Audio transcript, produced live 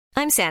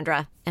I'm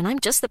Sandra, and I'm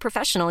just the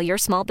professional your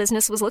small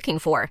business was looking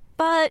for.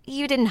 But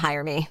you didn't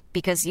hire me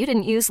because you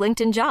didn't use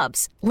LinkedIn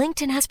Jobs.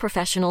 LinkedIn has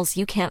professionals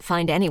you can't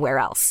find anywhere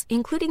else,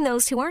 including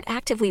those who aren't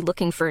actively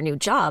looking for a new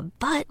job,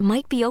 but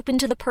might be open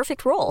to the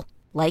perfect role,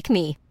 like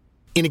me.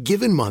 In a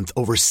given month,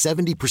 over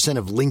 70%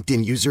 of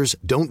LinkedIn users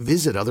don't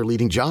visit other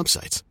leading job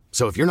sites.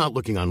 So if you're not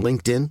looking on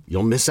LinkedIn,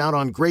 you'll miss out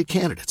on great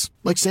candidates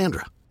like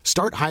Sandra.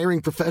 Start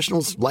hiring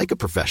professionals like a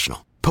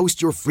professional.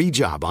 Post your free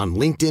job on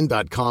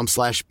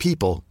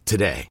linkedin.com/people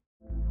today.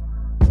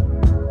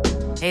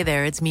 Hey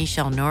there, it's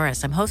Michelle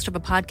Norris. I'm host of a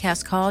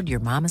podcast called Your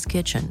Mama's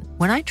Kitchen.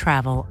 When I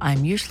travel,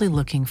 I'm usually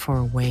looking for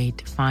a way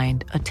to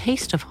find a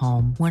taste of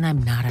home when I'm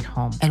not at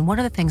home. And one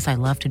of the things I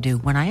love to do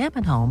when I am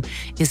at home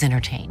is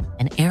entertain.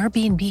 And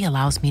Airbnb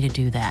allows me to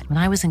do that. When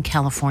I was in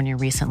California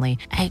recently,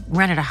 I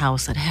rented a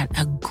house that had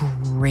a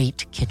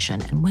great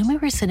kitchen. And when we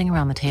were sitting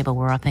around the table,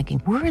 we're all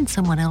thinking, we're in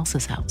someone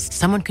else's house.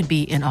 Someone could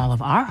be in all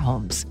of our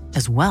homes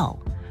as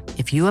well.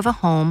 If you have a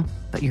home,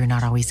 but you're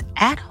not always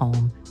at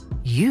home,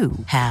 you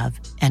have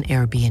an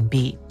Airbnb.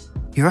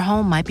 Your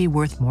home might be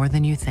worth more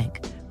than you think.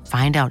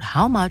 Find out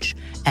how much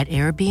at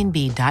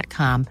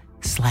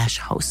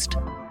airbnb.com/host.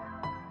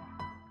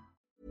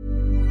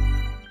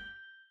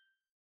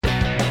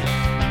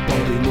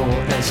 Bobby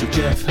Moore and Sir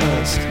Geoff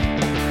Hurst,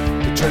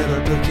 the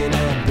Trevor Brooking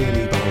and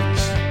Billy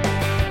Bonds,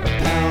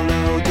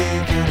 Paolo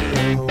Di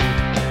Canio,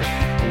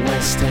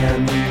 West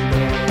Ham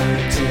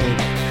United,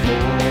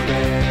 more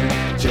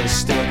than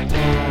just a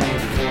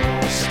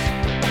podcast.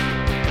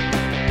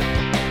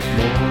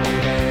 More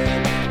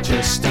than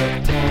just a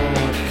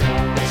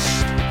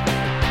podcast.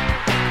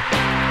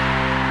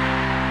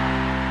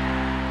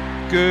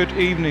 Good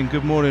evening,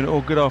 good morning,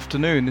 or good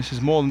afternoon. This is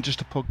more than just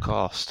a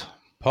podcast.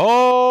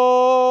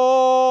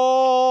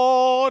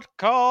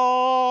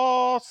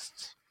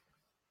 Podcast.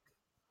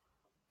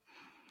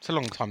 It's a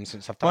long time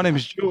since I've done My name that.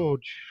 is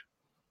George.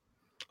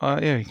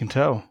 Yeah, you can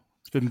tell.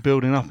 It's been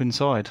building up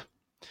inside.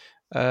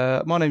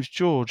 My name's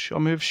George.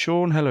 I'm with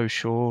Sean. Hello,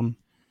 Sean.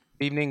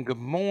 Evening, good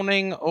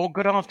morning, or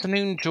good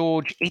afternoon,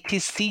 George. It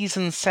is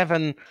season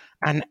 7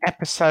 and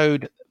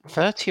episode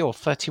 30 or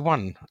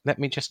 31. Let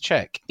me just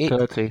check.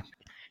 30.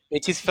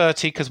 It is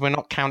 30 because we're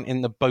not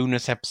counting the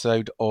bonus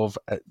episode of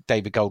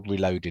David Gold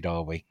Reloaded,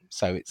 are we?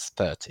 So it's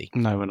 30.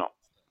 No, we're not.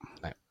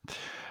 No.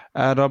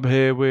 And I'm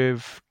here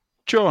with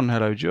John.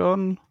 Hello,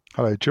 John.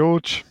 Hello,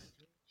 George.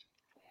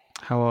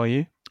 How are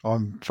you?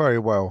 I'm very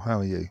well. How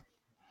are you?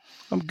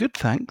 I'm good,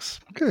 thanks.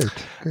 Good,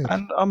 good.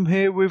 And I'm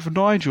here with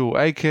Nigel,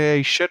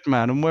 a.k.a.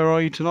 Shedman. And where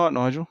are you tonight,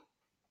 Nigel?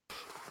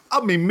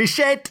 I'm in my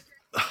shed.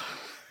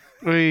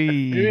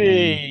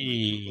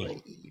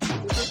 Hey.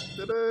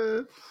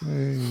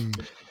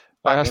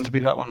 That has to be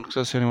that one because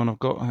that's the only one I've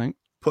got, I think.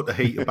 Put the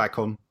heater back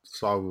on.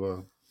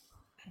 So,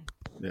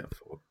 yeah.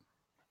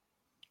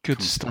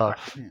 Good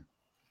stuff.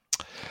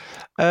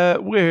 Yeah.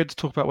 We're here to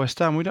talk about West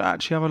Ham. We don't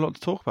actually have a lot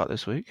to talk about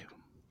this week.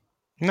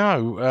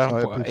 No, So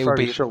it'll be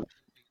very short.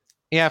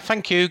 Yeah,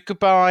 thank you.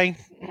 Goodbye.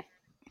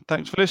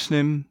 Thanks for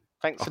listening.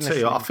 Thanks I'll for tell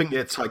listening. you, I think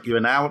it'd take you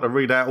an hour to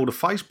read out all the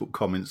Facebook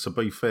comments, to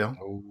be fair.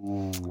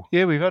 Ooh.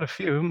 Yeah, we've had a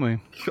few, haven't we?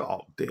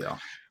 Oh, dear.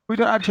 We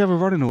don't actually have a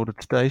running order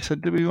today, so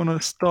do we want to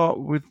start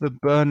with the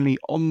Burnley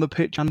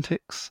on-the-pitch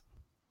antics?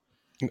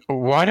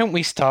 Why don't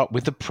we start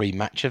with the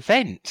pre-match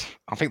event?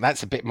 I think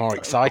that's a bit more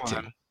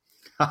exciting.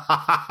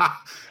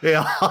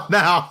 Yeah,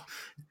 now,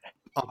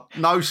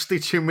 no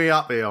stitching me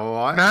up here, all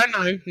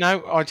right?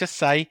 No. I'll just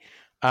say,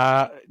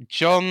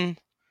 John,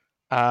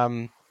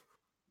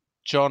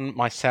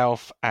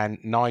 myself, and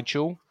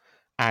Nigel,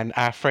 and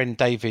our friend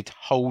David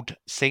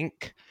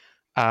Holdsink,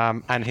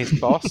 and his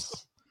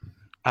boss.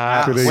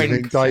 Good evening,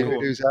 went David, to-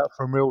 who's out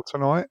for a meal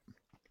tonight.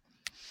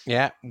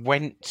 Yeah,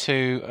 went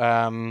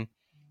to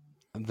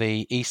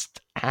the East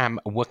Ham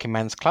Working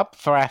Men's Club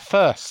for our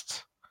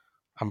first,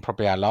 and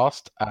probably our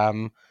last,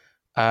 West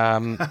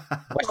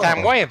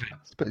Ham Way event.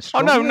 It's a bit Oh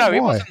strong, no, isn't it?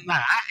 it Why? wasn't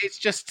that. It's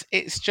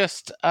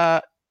just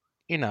I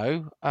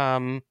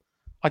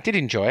did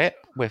enjoy it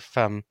with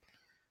I'll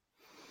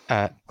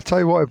tell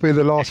you what would be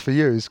the last for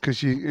you is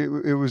because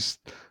it was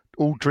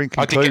all drink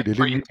I did get included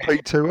and you free-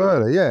 peaked too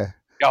early, yeah.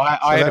 I So had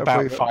that'd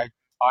about be- 5.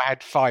 I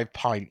had 5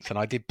 pints, and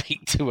I did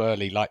peak too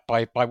early. Like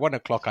by 1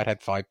 o'clock, I'd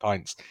had 5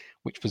 pints,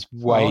 which was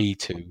way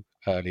too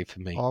early for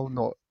me. I'm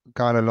not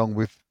going along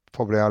with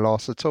probably our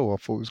last at all. I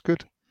thought it was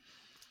good.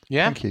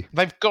 Yeah, Thank you.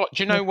 they've got.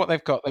 Do you know what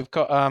they've got? They've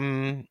got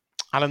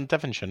Alan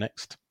Devonshire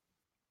next.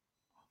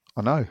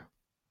 I know.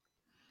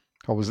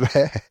 I was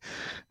there.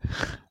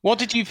 What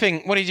did you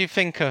think? What did you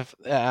think of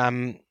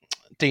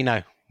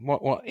Dino?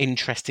 What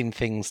interesting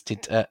things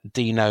did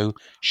Dino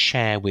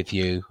share with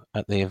you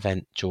at the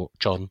event,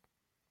 John?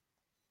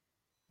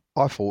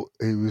 I thought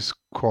he was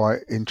quite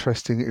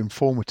interesting,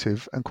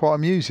 informative, and quite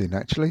amusing.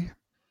 Actually,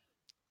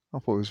 I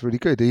thought it was really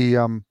good. He, he's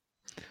a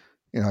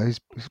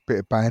bit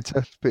of banter,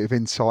 a bit of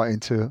insight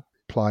into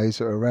players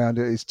that are around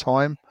at his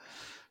time.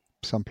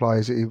 Some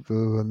players that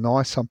were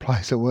nice, some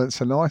players that weren't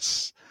so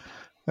nice,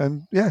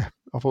 and yeah,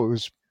 I thought it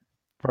was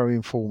very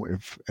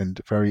informative and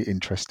very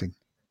interesting.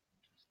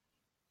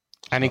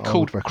 And he I would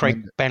called recommend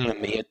Craig it.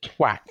 Bellamy a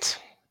twat.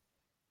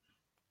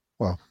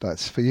 Well,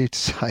 that's for you to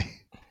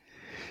say.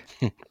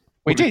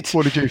 We did.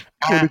 What did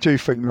you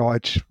think,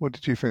 Nigel? What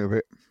did you think of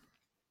it?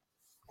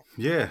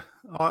 Yeah,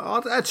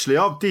 I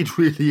did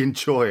really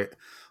enjoy it.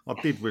 I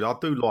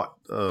do like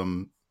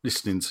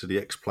listening to the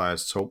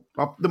ex-players talk.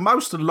 The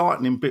most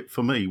enlightening bit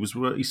for me was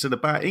what he said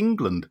about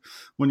England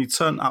when he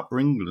turned up for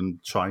England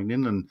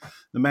training, and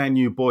the Man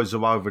U boys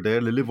are over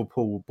there, the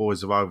Liverpool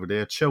boys are over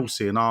there,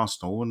 Chelsea and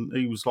Arsenal, and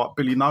he was like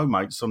Billy No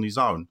Mates on his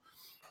own.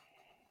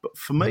 But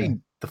for me,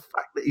 the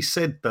fact that he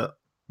said that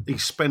he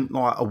spent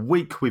like a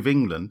week with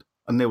England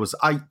and there was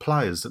 8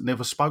 players that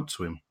never spoke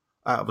to him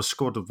out of a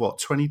squad of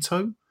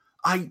 22?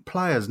 8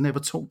 players never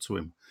talked to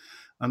him.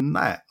 And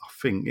that, I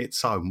think,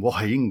 it's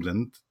why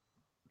England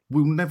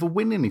will never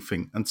win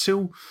anything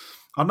until,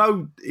 I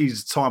know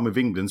his time with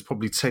England's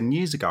probably 10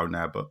 years ago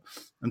now, but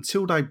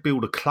until they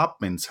build a club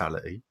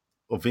mentality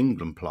of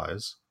England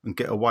players and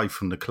get away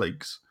from the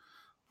cliques,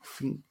 I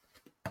think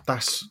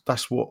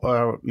that's what,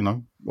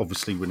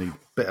 obviously we need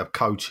better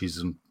coaches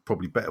and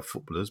probably better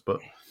footballers, but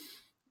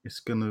it's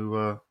going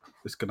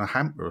to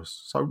hamper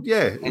us. So,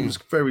 yeah, it was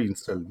very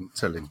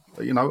telling.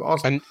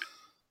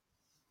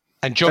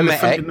 And John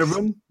met X. In the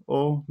room?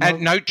 Or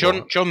no?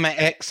 John met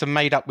X and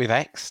made up with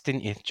X,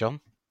 didn't you, John?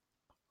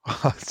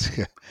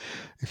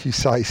 If you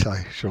say so,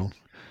 Sean.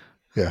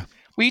 Yeah.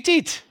 Well, you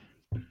did.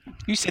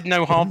 You said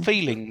no hard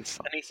feelings,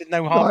 and he said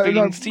no hard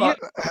feelings to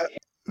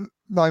you.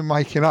 No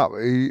making up.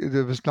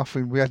 There was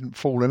nothing. We hadn't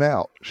fallen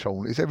out,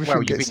 Sean. It's everything.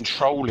 Well, you've been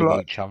trolling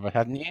each other,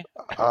 hadn't you?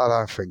 I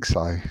don't think so.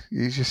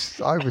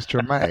 I was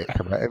dramatic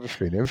about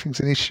everything.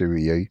 Everything's an issue with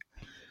you.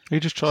 He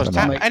just tries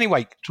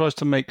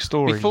to make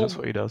stories. That's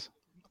what he does.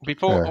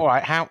 All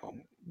right.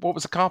 What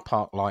was the car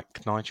park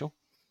like, Nigel?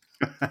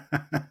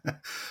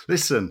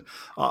 Listen,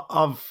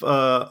 I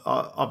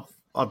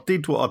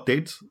did what I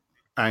did,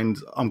 and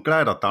I'm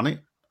glad I've done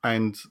it.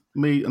 And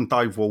me and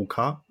Dave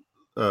Walker,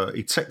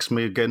 he texted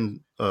me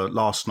again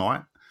last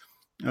night,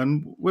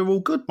 and we're all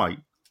good, mate.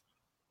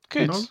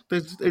 Good.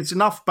 There's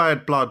enough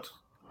bad blood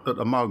at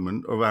the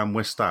moment around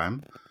West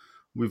Ham.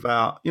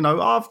 Without,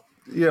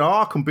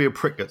 I can be a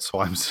prick at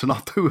times, and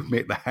I do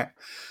admit that.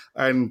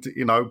 And,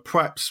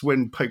 perhaps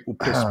when people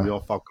piss me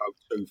off, I'll go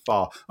too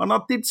far. And I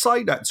did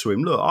say that to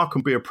him. Look, I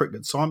can be a prick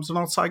at times and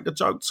I'll take the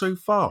joke too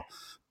far.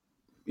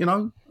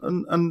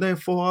 And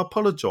therefore I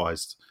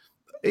apologised.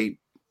 He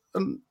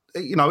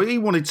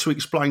wanted to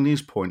explain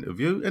his point of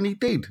view, and he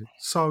did.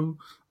 So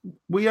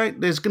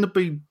there's going to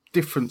be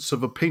difference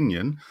of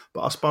opinion,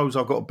 but I suppose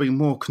I've got to be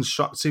more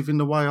constructive in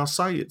the way I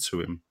say it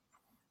to him.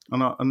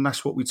 And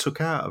that's what we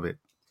took out of it,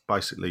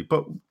 basically.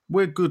 But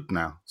we're good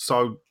now.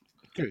 So...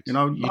 Good.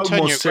 No turn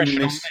more your aggression on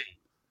silliness. me.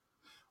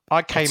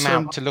 I came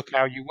out to look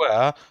how you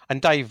were,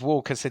 and Dave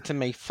Walker said to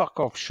me, "Fuck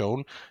off,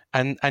 Sean,"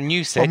 and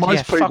you said,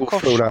 most people fuck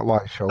off, feel that way,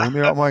 Sean.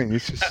 You know what I mean?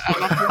 It's just...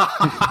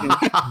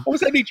 I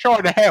was only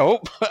trying to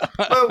help.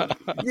 Well,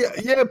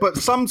 yeah, but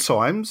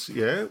sometimes,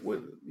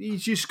 you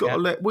just got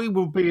to we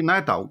were being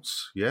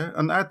adults,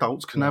 and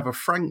adults can have a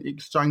frank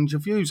exchange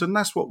of views, and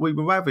that's what we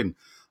were having.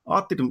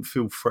 I didn't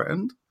feel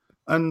threatened,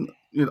 and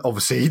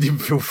obviously he didn't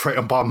feel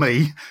threatened by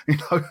me,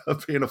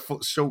 being a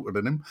foot shorter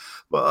than him.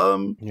 But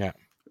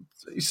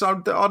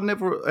so I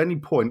never at any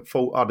point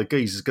thought, the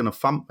geezer's going to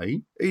thump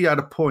me. He had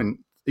a point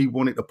he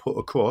wanted to put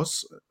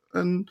across,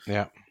 and he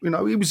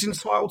was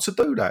entitled to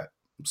do that.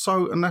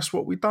 So, and that's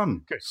what we've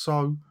done. Good.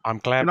 So I'm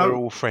glad we're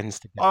all friends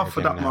together. I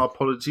offered up my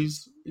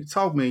apologies. He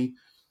told me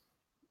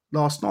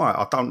last night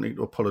I don't need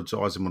to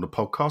apologise him on the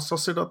podcast. I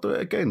said I'll do it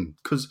again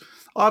because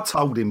I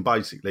told him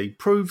basically,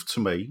 prove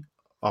to me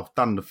I've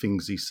done the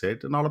things he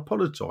said, and I'll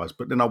apologise.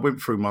 But then I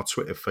went through my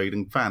Twitter feed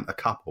and found a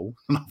couple,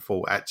 and I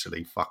thought,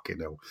 actually,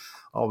 fucking hell,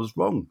 I was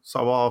wrong.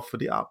 So I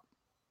offered it up.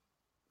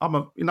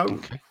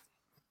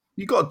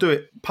 You got to do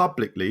it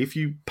publicly. If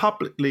you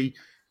publicly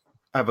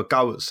have a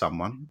go at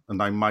someone and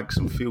they makes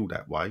them feel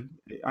that way,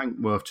 it ain't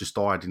worth just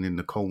hiding in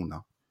the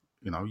corner.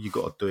 You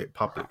got to do it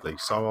publicly.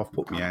 So I've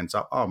put my hands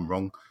up. I'm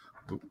wrong,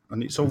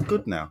 and it's all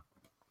good now.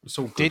 It's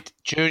all good.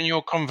 During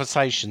your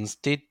conversations,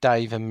 did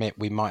Dave admit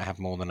we might have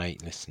more than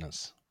 8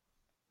 listeners?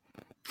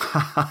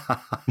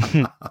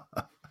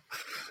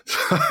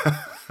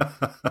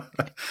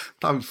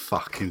 Don't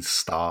fucking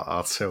start,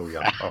 I'll tell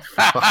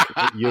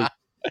you.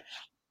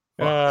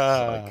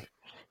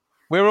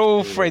 We're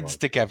all friends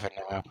together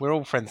now. We're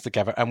all friends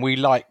together, and we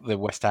like the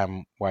West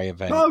Ham Way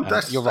event. No,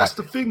 that's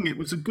the thing. It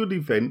was a good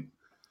event.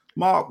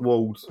 Mark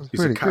Wald is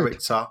really a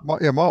character.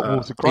 Mark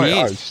Wald's a great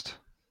host.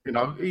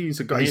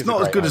 He's a guy. He's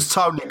not as good as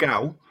Tony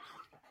Gale,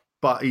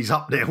 but he's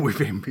up there with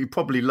him. He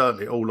probably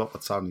learned it all off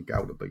of Tony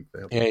Gale, to be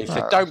fair. Yeah, he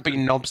said, "Don't be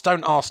knobs.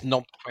 Don't ask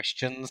knob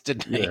questions,"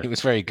 didn't he? It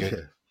was very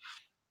good.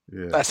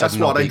 Yeah. That's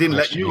why they didn't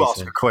let you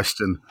ask a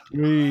question.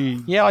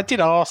 Yeah, I did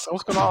ask. I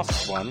was going to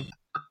ask one.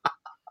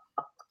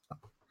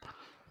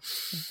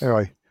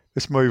 Anyway,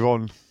 let's move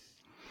on.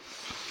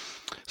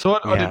 So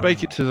I did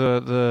make it to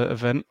the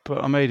event,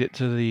 but I made it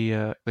to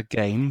the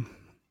game.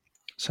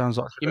 Sounds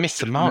like you missed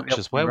the march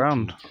as well.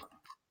 Round.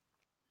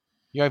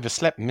 You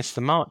overslept and missed the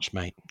march,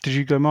 mate. Did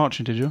you go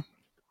marching, did you?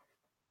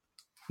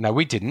 No,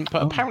 we didn't,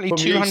 but apparently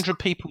 200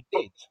 people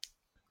did.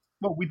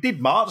 Well, we did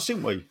march,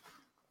 didn't we?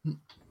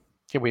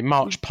 Yeah, we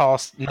marched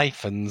past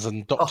Nathan's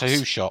and Doctor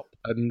Who shop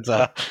and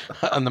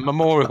and the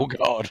Memorial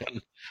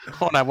Garden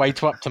on our way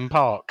to Upton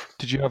Park.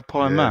 Did you have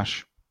pie and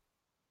mash?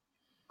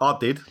 I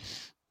did.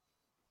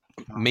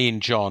 Me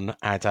and John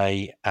had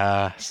a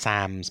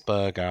Sam's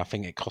burger. I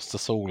think it cost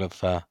us all of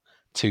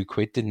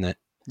 £2, didn't it?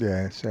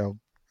 Yeah, so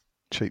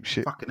cheap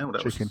shit. Fucking hell,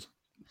 that chicken. was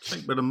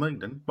cheaper than me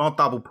then. My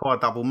double pie,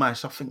 double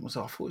mash, I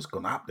thought it's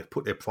gone up. They've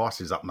put their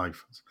prices up,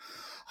 Nathan's.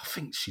 I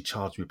think she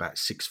charged me about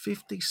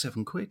 £6.50,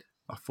 £7.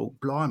 I thought,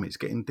 blimey, it's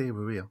getting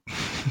dearer here.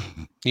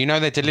 You know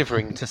they're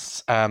delivering to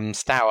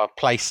Stour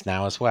Place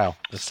now as well.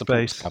 The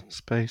supporters club.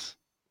 Space.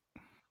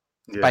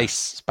 Yeah.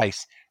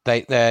 Space.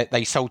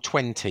 They sold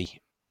 20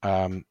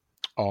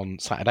 on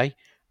Saturday,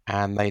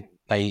 and they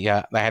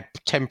had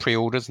 10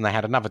 pre-orders, and they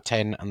had another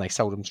 10, and they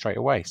sold them straight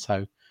away.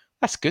 So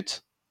that's good.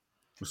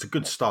 It's a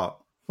good start.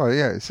 Well,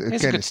 yeah, it's a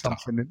good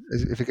something.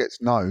 If it gets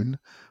known,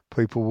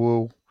 people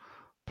will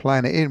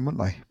plan it in, won't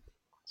they?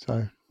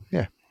 So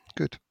yeah,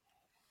 good.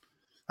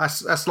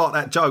 That's like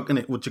that joke, isn't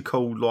it? Would you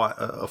call like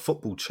a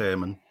football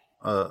chairman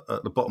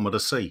at the bottom of the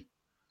sea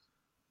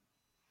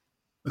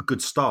a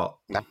good start?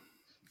 No.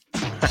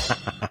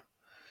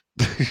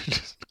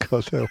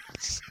 God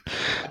helps.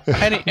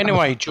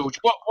 Anyway, George,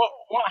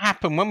 what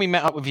happened when we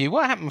met up with you?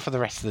 What happened for the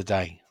rest of the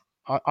day?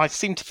 I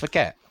seem to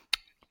forget.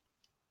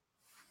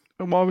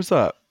 And why was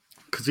that?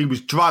 Because he was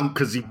drunk,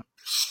 because he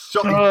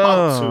shot his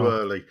bolt too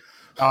early.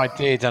 I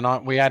did,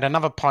 and we had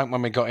another pint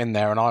when we got in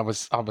there, and I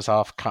was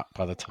half cut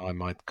by the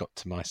time I got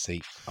to my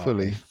seat.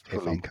 Fully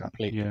cut.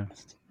 Completely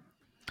honest.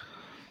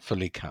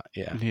 Fully cut,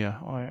 yeah.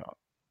 Yeah,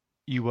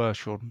 you were,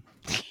 Sean.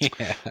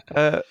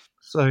 Yeah.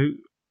 So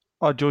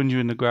I joined you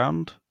in the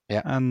ground.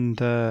 Yeah.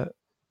 And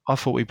I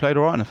thought we played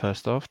all right in the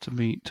first half. To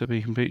be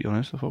completely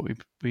honest, I thought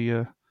we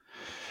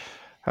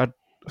had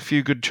a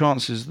few good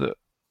chances that,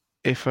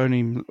 if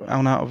only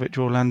Arnautovic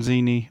or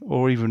Lanzini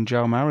or even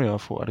João Mario, I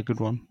thought had a good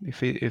one. If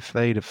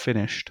they'd have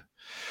finished,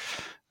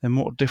 then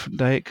what a different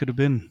day it could have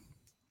been.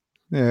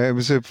 Yeah, it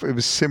was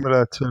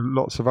similar to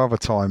lots of other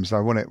times,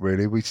 though, wasn't it?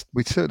 Really, we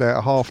stood there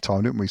at half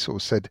time, didn't we? Sort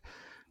of said,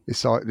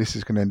 "It's like this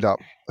is going to end up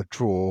a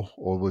draw,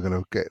 or we're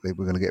going to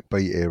get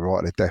beat here right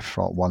at the death,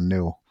 like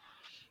 1-0."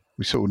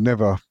 We sort of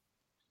never.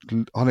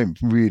 I didn't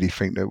really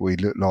think that we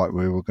looked like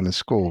we were going to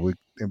score.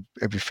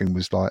 Everything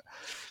was like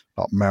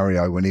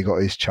Mario when he got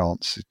his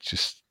chance. It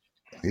just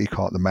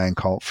the man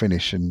can't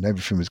finish, and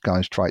everything was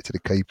going straight to the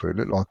keeper. It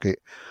looked like it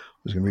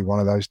was going to be one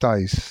of those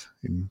days.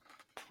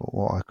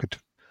 What I could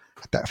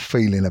had that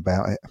feeling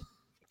about it.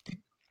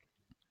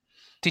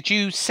 Did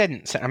you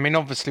sense? I mean,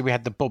 obviously we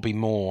had the Bobby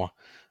Moore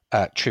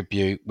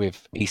tribute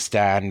with East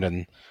End,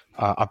 and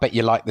I bet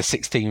you like the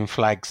 16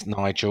 flags,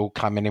 Nigel,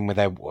 coming in with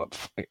their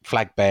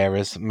flag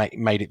bearers,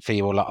 made it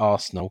feel like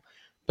Arsenal.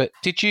 But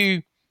did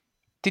you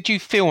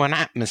feel an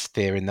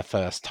atmosphere in the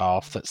first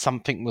half that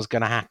something was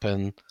going to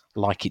happen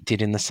like it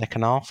did in the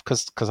second half?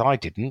 Because I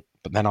didn't,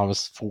 but then I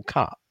was full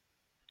cut.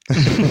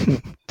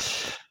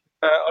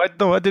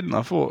 No, I didn't.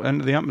 I thought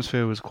the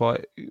atmosphere was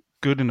quite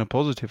good in a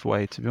positive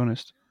way, to be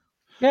honest.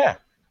 Yeah.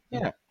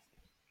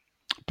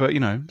 But,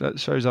 that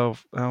shows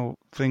how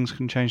things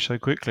can change so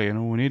quickly, and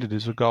all we needed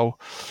is a goal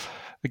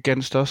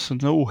against us,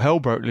 and all hell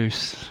broke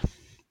loose.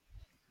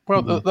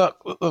 Well,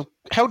 the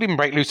hell didn't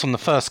break loose on the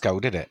first goal,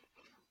 did it?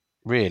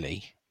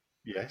 Really?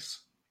 Yes.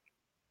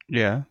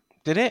 Yeah.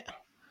 Did it?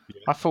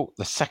 Yeah. I thought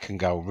the second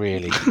goal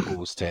really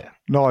caused it.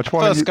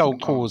 Nigel, first goal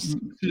caused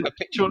a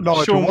picture.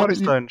 Sean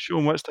Whetstone, who's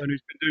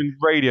been doing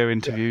radio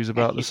interviews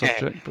about the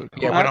subject. But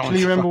I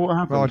actually remember what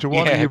happened. Nigel,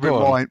 why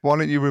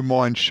don't you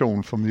remind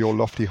Sean from your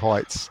lofty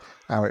heights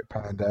how it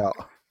panned out?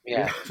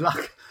 Yeah.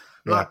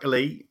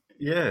 Luckily,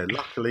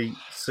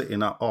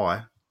 sitting up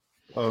high,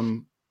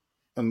 and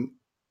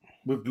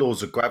with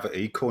laws of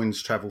gravity,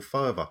 coins travel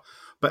further.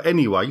 But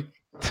anyway,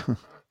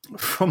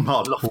 from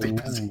our lofty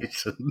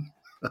position,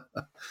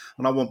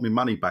 and I want my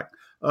money back.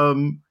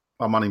 I'm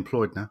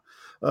unemployed now.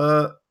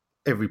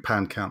 Every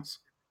pound counts.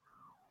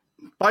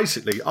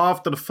 Basically,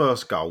 after the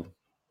first goal,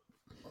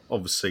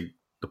 obviously,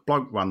 the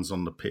bloke runs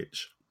on the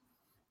pitch,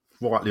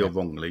 rightly or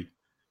wrongly.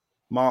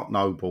 Mark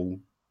Noble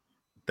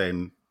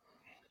then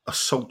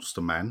assaults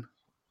the man,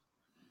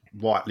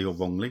 rightly or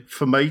wrongly.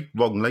 For me,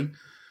 wrongly.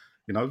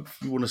 If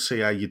you want to see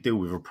how you deal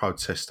with a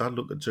protester,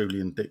 look at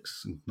Julian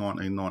Dix in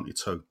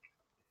 1992.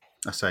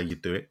 That's how you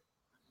do it,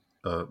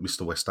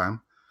 Mr. West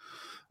Ham.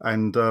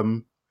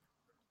 And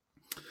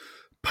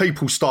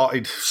people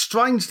started,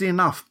 strangely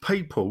enough,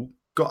 people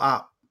got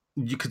up.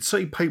 You could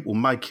see people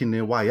making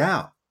their way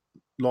out.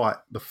 Like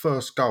the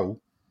first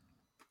goal,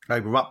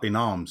 they were up in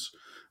arms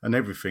and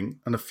everything.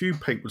 And a few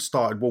people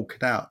started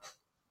walking out.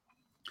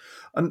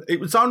 And it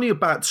was only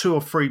about 2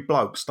 or 3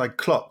 blokes. They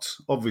clocked,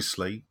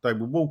 obviously. They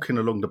were walking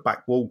along the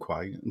back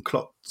walkway and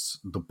clocked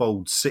the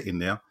board sitting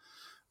there.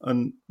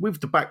 And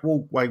with the back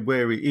walkway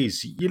where it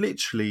is, you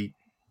literally,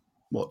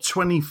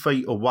 20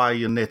 feet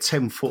away and they're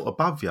 10 foot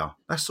above you.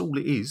 That's all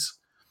it is.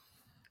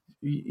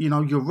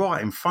 You're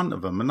right in front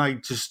of them, and they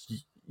just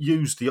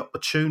use the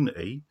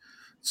opportunity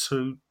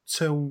to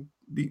tell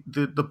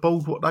the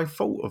board what they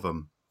thought of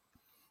them.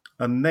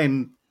 And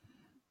then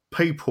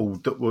people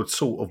that were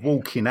sort of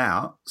walking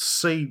out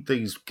see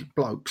these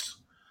blokes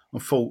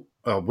and thought,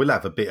 oh, we'll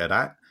have a bit of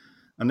that.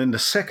 And then the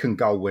second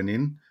goal went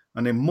in,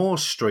 and then more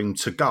stream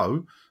to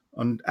go.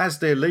 And as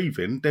they're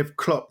leaving, they've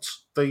clocked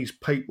these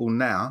people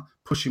now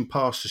pushing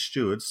past the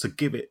stewards to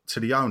give it to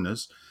the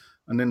owners.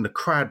 And then the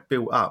crowd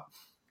built up.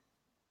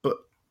 But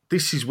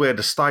this is where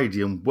the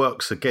stadium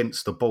works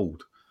against the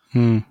board.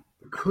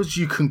 Because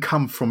you can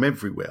come from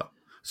everywhere.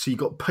 So you've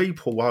got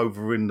people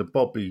over in the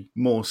Bobby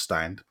Moore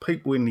stand,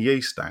 people in the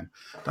East stand.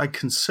 They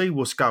can see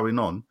what's going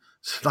on.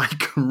 So they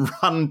can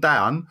run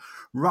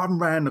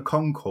round the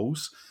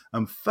concourse,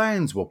 and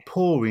fans were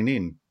pouring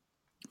in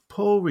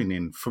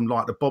from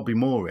like the Bobby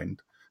Moore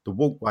end, the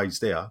walkways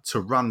there,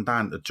 to run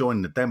down to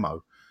join the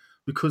demo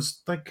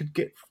because they could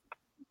get...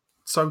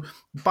 So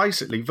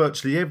basically,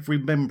 virtually every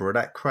member of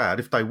that crowd,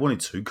 if they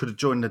wanted to, could have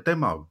joined the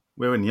demo,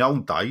 where in the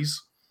old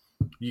days,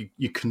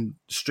 you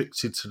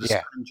constricted to the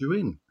stand you're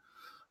in.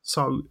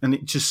 So, and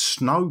it just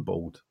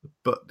snowballed,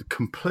 but the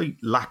complete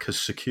lack of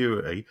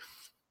security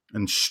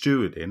and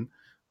stewarding,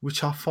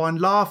 which I find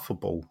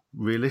laughable,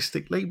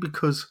 realistically,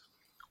 because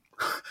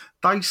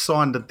they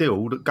signed a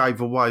deal that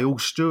gave away all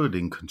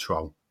stewarding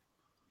control.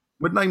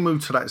 When they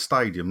moved to that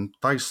stadium,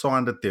 they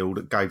signed a deal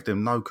that gave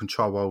them no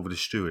control over the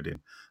stewarding,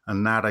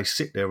 and now they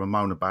sit there and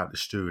moan about the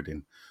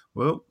stewarding.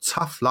 Well,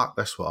 tough luck,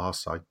 that's what I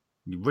say.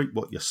 You reap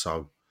what you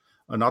sow.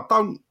 And I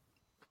don't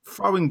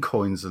throw in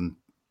coins, and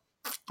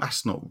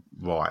that's not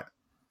right,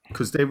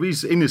 because there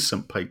is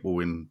innocent people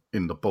in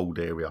the board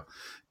area,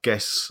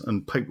 guests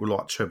and people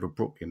like Trevor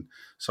Brooking.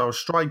 So a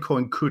stray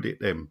coin could hit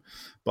them,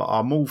 but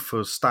I'm all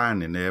for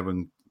standing there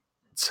and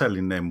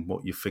telling them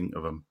what you think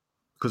of them.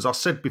 Because I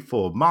said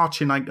before,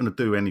 marching ain't going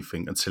to do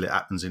anything until it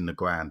happens in the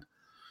ground.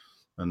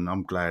 And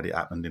I'm glad it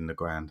happened in the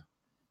ground.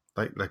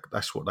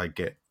 That's what they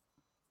get.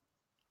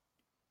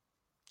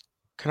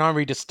 Can I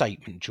read a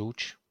statement,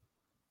 George?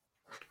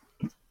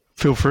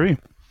 Feel free.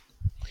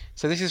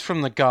 So this is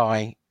from the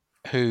guy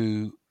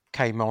who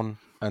came on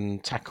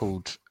and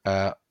tackled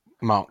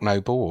Mark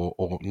Noble,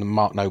 or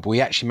Mark Noble.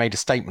 He actually made a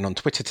statement on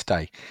Twitter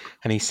today,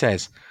 and he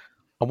says,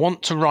 I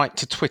want to write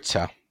to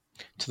Twitter,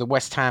 to the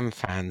West Ham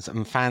fans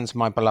and fans of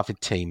my beloved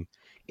team.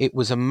 It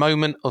was a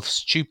moment of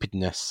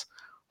stupidness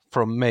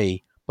from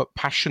me, but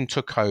passion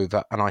took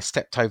over and I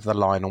stepped over the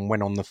line and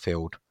went on the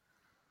field.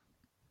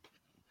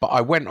 But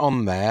I went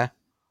on there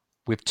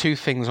with two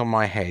things on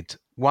my head.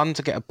 One,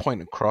 to get a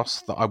point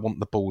across that I want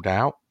the ball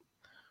out,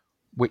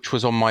 which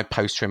was on my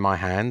poster in my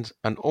hand,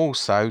 and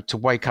also to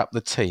wake up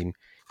the team.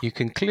 You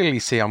can clearly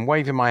see I'm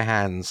waving my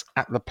hands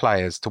at the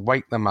players to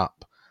wake them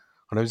up.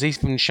 And I was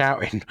even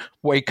shouting,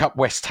 wake up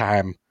West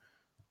Ham.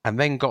 And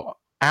then got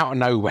out of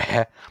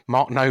nowhere,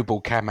 Mark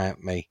Noble came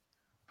at me.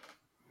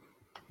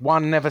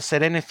 One, never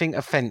said anything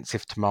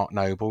offensive to Mark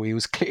Noble. He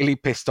was clearly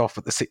pissed off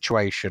at the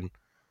situation.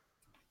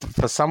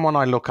 For someone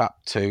I look up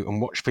to and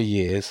watch for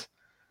years,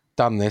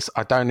 done this,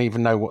 I don't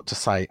even know what to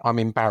say. I'm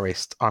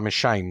embarrassed. I'm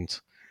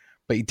ashamed.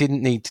 But he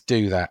didn't need to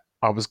do that.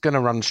 I was going to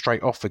run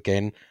straight off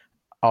again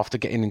after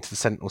getting into the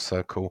central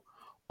circle.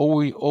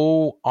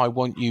 All I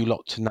want you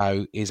lot to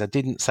know is I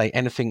didn't say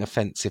anything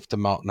offensive to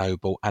Mark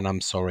Noble, and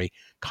I'm sorry.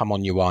 Come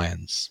on, you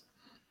Irons.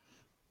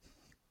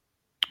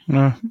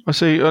 No, I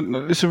see.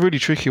 It's a really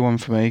tricky one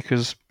for me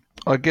because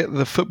I get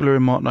the footballer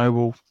in Mark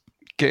Noble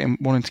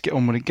wanting to get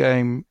on with the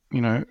game.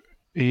 You know,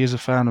 he is a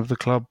fan of the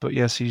club, but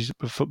yes, he's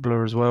a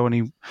footballer as well, and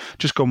he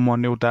just gone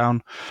 1-0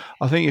 down.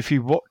 I think if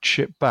you watch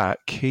it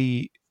back,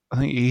 he's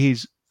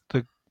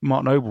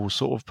Mark Noble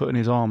sort of putting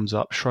his arms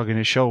up, shrugging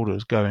his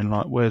shoulders, going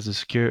like, where's the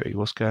security?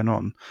 What's going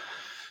on?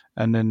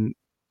 And then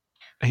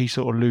he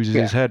sort of loses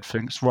his head,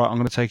 thinks, right, I'm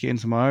going to take it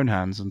into my own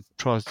hands, and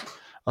tries.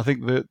 I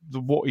think that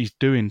what he's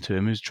doing to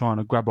him is trying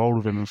to grab hold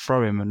of him and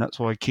throw him, and that's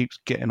why he keeps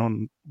getting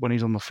on when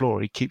he's on the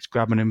floor. He keeps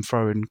grabbing him,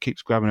 throwing,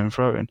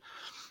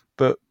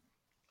 But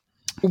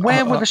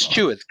where were the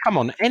stewards? Come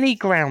on, any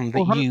ground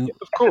that you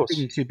have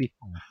been to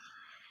before.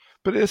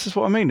 But this is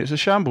what I mean. It's a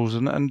shambles,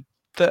 and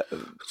that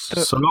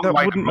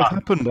wouldn't have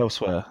happened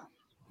elsewhere.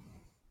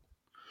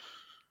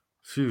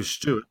 Phew,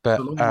 Stuart, it's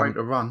a long way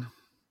to run.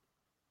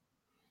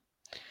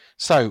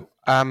 So,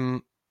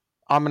 I'm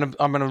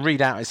gonna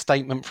read out a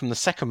statement from the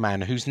second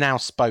man who's now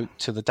spoke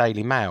to the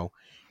Daily Mail.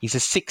 He's a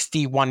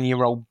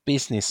 61-year-old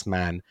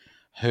businessman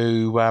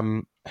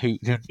who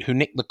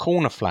nicked the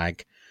corner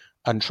flag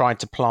and tried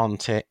to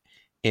plant it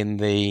in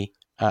the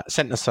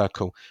centre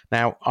circle.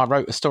 Now, I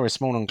wrote a story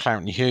this morning on Claret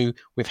and Hugh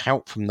with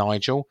help from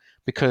Nigel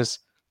because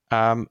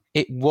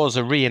it was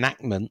a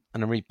reenactment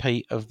and a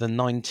repeat of the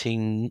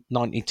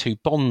 1992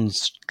 Bond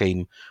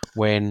scheme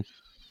when,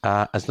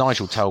 as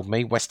Nigel told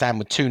me, West Ham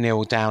were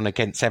 2-0 down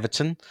against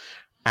Everton,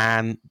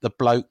 and the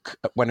bloke,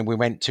 when we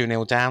went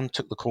 2-0 down,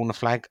 took the corner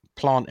flag,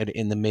 planted it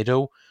in the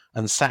middle,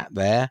 and sat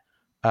there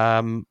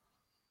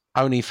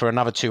only for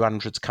another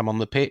 200 to come on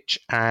the pitch.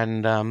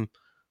 And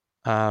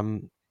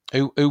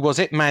who was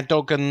it? Mad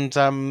Dog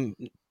and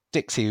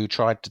Dixie, who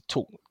tried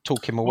to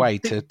talk him away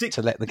to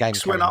let the game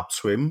go. Went up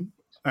to him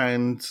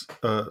and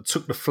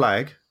took the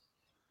flag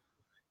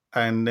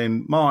And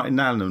then Martin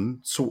Allen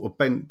sort of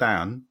bent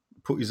down,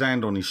 put his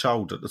hand on his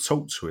shoulder to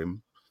talk to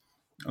him.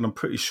 And I'm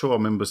pretty sure I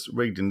remember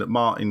reading that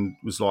Martin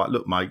was like,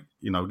 look, mate,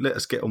 let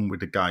us get on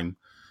with the game.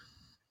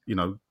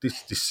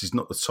 This is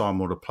not the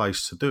time or the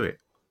place to do it.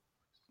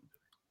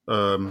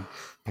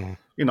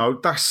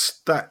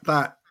 That's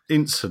that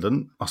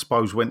incident, I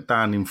suppose, went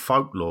down in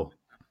folklore,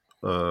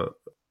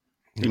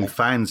 in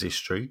fans'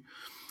 history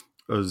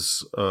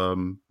as, a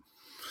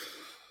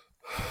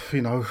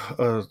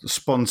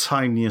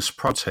spontaneous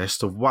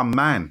protest of one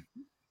man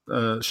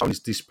showing his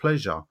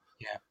displeasure.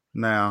 Yeah.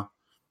 Now,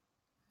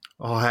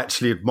 I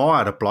actually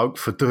admire the bloke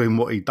for doing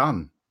what he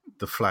done,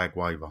 the flag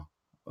waver,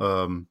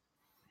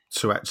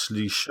 to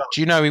actually show. Do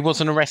you know he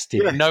wasn't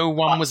arrested? Yeah. No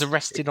one was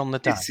arrested on the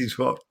day. This is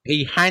what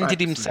He handed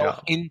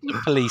himself into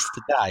police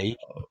today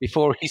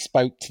before he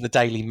spoke to the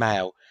Daily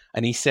Mail.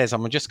 And he says,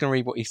 I'm just going to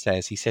read what he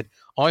says. He said,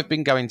 I've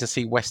been going to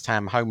see West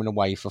Ham home and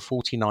away for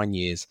 49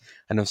 years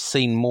and have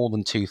seen more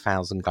than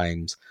 2,000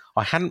 games.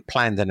 I hadn't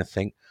planned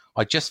anything.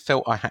 I just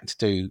felt I had to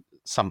do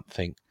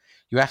something.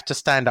 You have to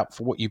stand up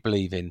for what you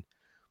believe in.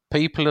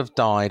 People have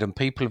died and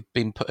people have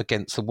been put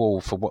against the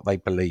wall for what they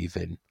believe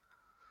in.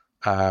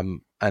 What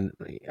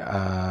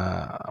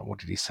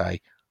did he say?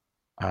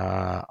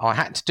 I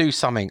had to do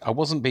something. I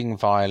wasn't being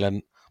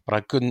violent, but I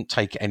couldn't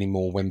take it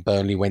anymore when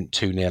Burnley went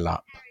 2-0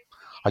 up.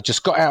 I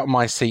just got out of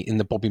my seat in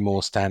the Bobby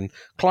Moore stand,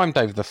 climbed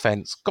over the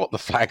fence, got the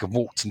flag and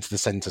walked into the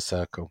centre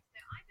circle.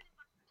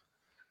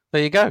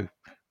 There you go.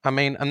 I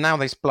mean, and now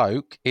this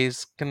bloke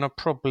is going to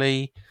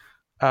probably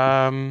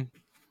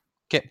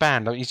get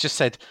banned.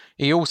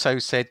 He also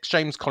said,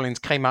 James Collins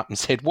came up and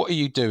said, what are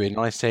you doing?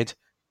 And I said,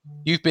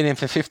 you've been in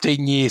for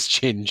 15 years,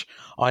 Chinge.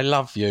 I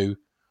love you,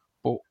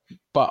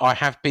 but I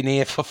have been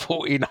here for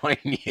 49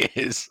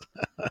 years.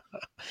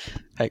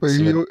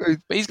 Excellent.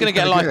 But he's going to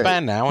get a life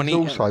ban now. And he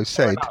also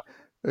said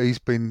he's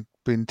been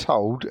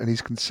told and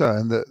he's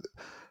concerned that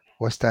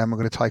West Ham are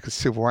going to take a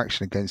civil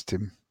action against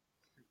him.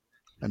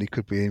 And he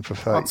could be in for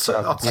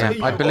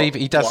 30. I believe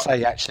he does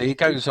say, actually. He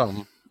goes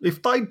on.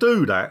 If they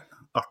do that,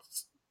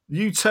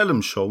 you tell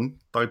them, Sean,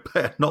 they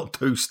better not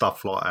do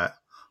stuff like that.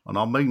 And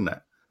I mean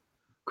that.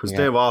 Because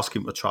they're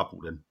asking for trouble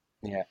then.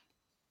 Yeah.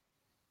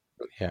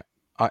 Yeah.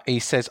 He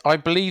says, I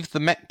believe the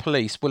Met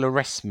Police will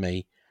arrest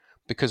me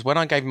because when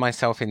I gave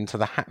myself into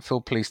the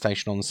Hatfield police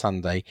station on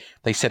Sunday,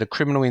 they said a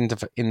criminal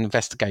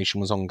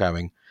investigation was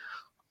ongoing.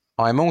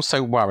 I'm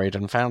also worried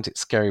and found it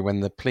scary when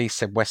the police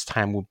said West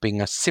Ham would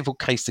bring a civil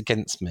case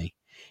against me.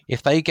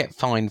 If they get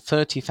fined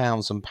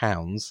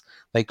 £30,000,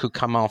 they could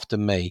come after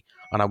me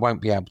and I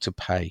won't be able to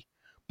pay.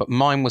 But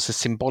mine was a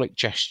symbolic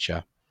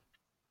gesture.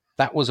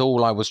 That was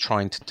all I was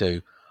trying to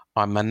do.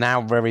 I'm a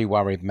now very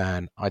worried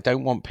man. I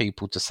don't want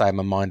people to say I'm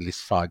a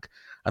mindless thug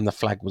and the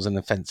flag was an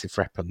offensive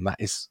weapon. That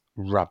is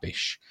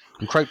rubbish.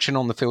 Encroaching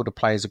on the field of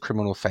play is a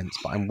criminal offence,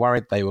 but I'm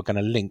worried they were going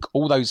to link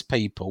all those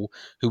people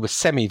who were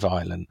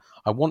semi-violent.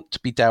 I want to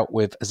be dealt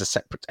with as a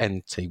separate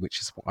entity, which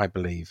is what I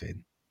believe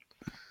in.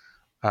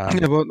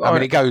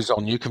 It goes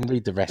on. You can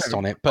read the rest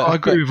on it. But I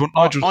agree with what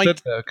Nigel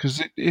said there,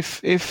 because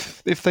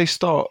if they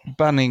start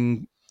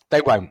banning,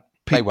 they won't.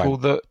 People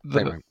that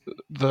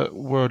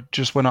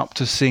just went up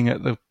to sing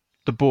at the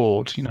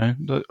board,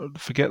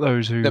 forget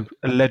those who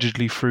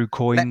allegedly threw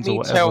coins or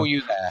whatever.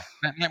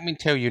 Let me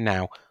tell you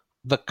now,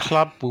 the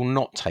club will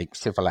not take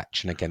civil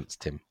action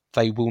against him.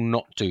 They will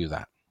not do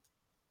that.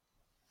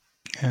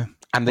 Yeah.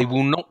 And they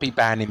will not be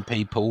banning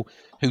people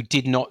who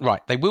did not.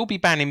 Right, they will be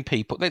banning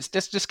people. Let's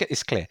just get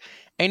this clear.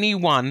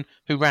 Anyone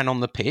who ran on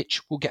the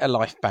pitch will get a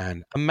life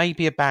ban and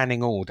maybe a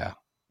banning order,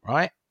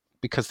 right?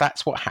 Because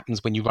that's what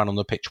happens when you run on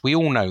the pitch. We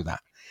all know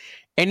that.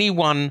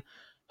 Anyone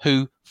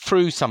who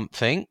threw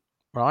something,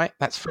 right,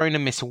 that's throwing a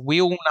missile, we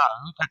all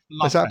know that's a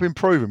life Has that ban. been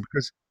proven?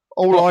 Because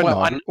all I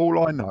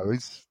know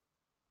is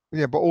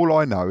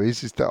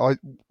that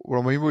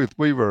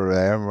we were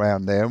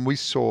around there and I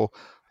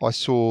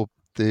saw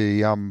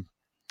the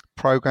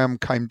program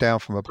came down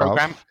from above.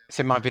 It's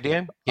in my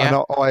video.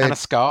 Yeah, and a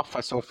scarf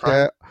I saw thrown.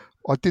 Yeah,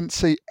 I didn't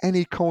see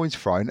any coins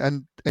thrown,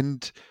 and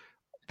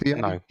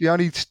the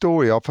only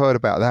story I've heard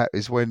about that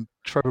is when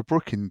Trevor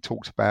Brooking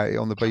talked about it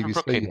on the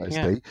BBC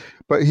yesterday.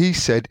 But he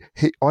said,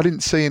 I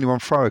didn't see anyone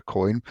throw a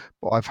coin,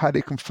 but I've had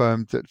it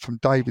confirmed that from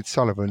David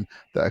Sullivan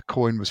that a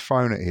coin was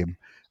thrown at him.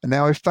 And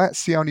now if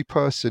that's the only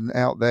person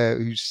out there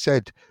who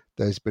said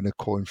there's been a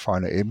coin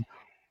thrown at him,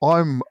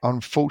 I'm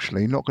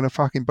unfortunately not going to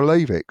fucking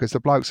believe it because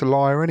the bloke's a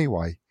liar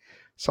anyway.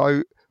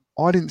 So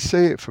I didn't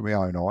see it from my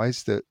own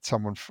eyes that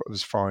someone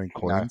was throwing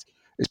coins. No.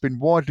 It's been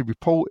widely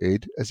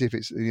reported as if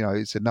it's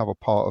it's another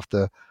part of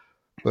the,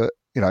 but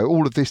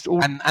all of this.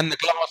 And the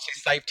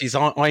glasses saved his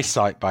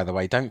eyesight, by the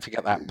way. Don't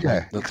forget that point.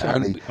 Yeah,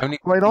 exactly.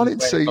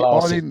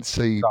 I didn't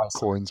see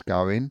coins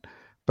going,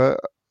 but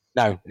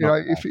no,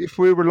 if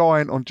we're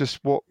reliant on just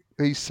what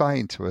he's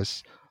saying to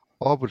us,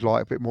 I would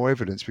like a bit more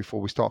evidence before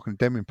we start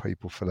condemning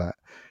people for that.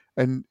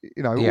 And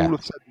all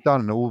of said and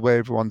done, and all where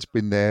everyone's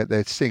been there,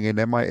 they're singing,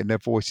 they're making their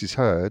voices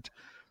heard.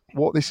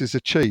 What this has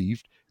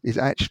achieved is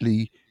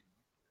actually,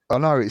 I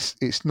know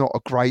it's not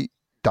a great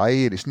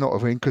day, and it's not a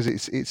win because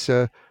it's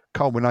a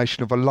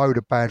culmination of a load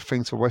of bad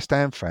things for West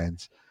Ham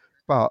fans.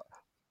 But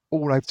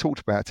all they've talked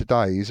about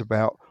today is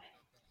about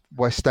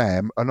West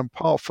Ham, and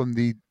apart from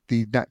the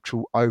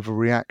natural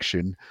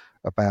overreaction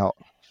about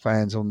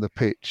fans on the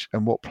pitch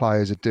and what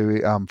players are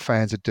doing,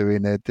 fans are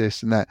doing,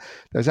 this and that,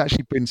 there's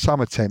actually been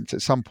some attempt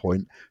at some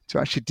point to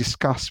actually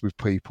discuss with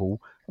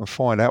people and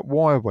find out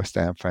why West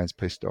Ham fans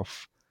pissed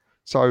off.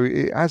 So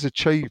it has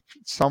achieved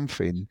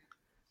something.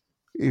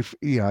 If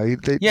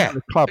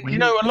the club,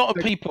 a lot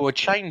of people are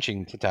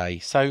changing today.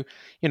 So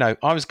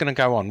I was going to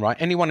go on, right?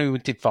 Anyone who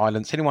did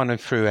violence, anyone who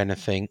threw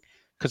anything,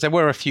 because there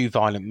were a few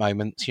violent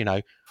moments.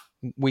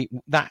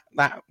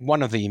 That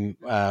one of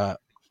the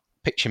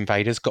pitch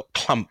invaders got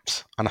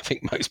clumped, and I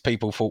think most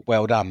people thought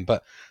well done,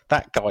 but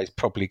that guy's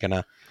probably going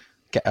to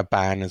get a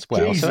ban as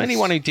well. Jesus. So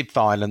anyone who did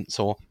violence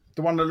or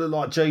the one that looked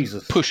like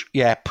Jesus, push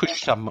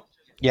some.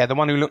 Yeah, the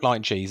one who looked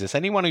like Jesus.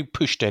 Anyone who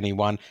pushed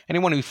anyone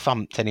who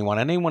thumped anyone,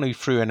 anyone who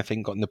threw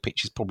anything got in the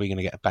pitch is probably going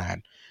to get a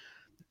ban.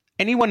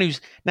 Anyone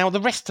who's... Now,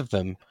 the rest of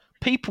them,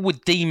 people were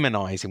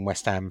demonising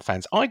West Ham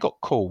fans. I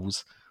got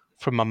calls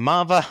from my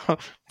mother,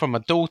 from my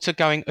daughter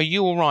going, are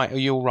you all right? Are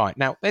you all right?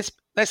 Now, let's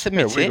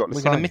admit it. We're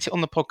going to admit it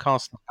on the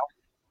podcast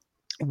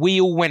now.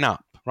 We all went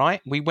up, right?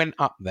 We went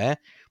up there.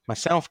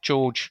 Myself,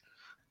 George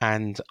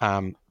and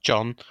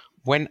John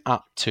went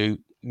up to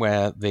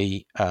where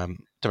the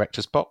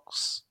director's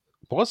box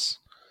was.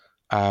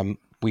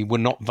 We were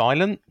not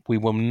violent. We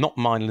were not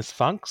mindless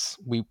thugs.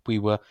 We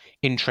were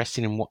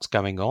interested in what's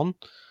going on.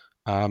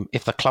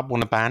 If the club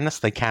want to ban us,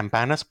 they can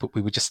ban us. But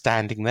we were just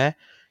standing there.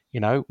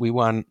 We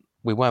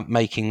weren't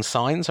making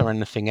signs or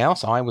anything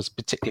else. I was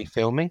particularly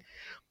filming.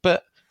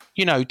 But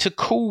to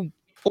call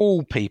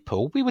all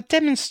people, we were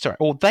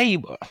demonstrating, or they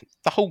were.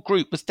 The whole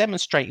group was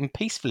demonstrating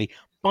peacefully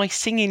by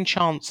singing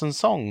chants and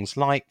songs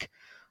like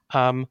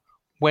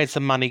 "Where's the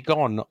money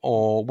gone?"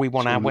 or "We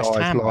want our West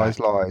Ham back."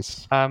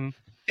 Lies.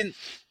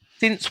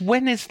 Since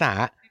when is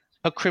that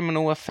a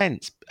criminal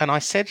offence? And I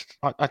said,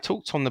 I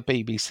talked on the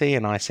BBC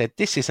and I said,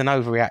 this is an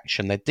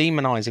overreaction. They're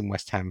demonising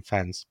West Ham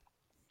fans.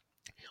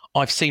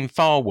 I've seen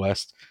far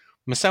worse.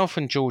 Myself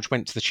and George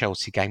went to the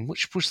Chelsea game,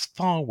 which was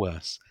far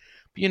worse.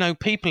 But,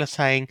 people are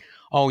saying,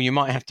 oh, you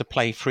might have to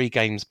play 3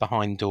 games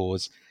behind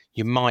doors.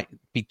 You might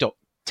be docked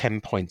 10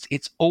 points.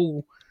 It's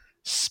all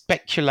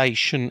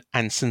speculation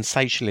and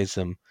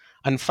sensationalism.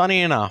 And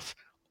funny enough,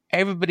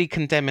 everybody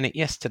condemning it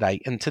yesterday,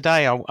 and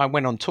today I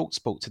went on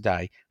TalkSport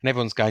today, and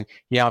everyone's going,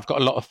 "Yeah, I've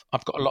got a lot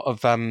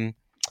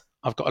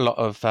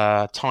of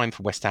time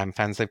for West Ham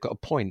fans. They've got a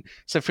point."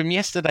 So from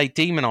yesterday,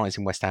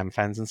 demonising West Ham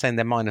fans and saying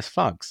they're minus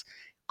thugs,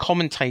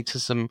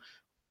 commentators and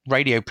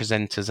radio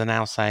presenters are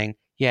now saying,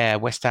 "Yeah,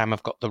 West Ham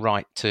have got the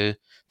right to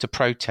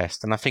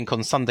protest." And I think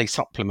on Sunday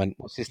Supplement,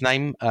 what's his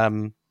name?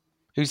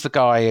 Who's the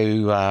guy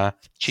who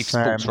chief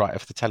sports writer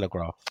for the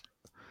Telegraph?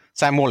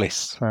 Sam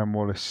Wallace.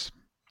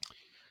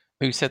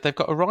 Who said they've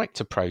got a right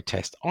to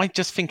protest. I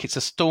just think it's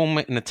a storm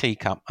in a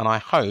teacup, and I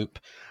hope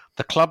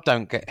the club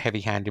don't get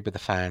heavy-handed with the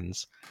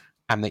fans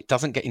and it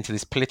doesn't get into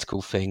this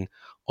political thing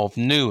of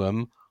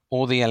Newham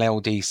or the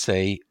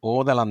LLDC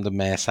or the London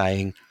Mayor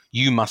saying,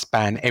 you must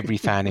ban every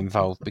fan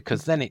involved,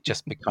 because then it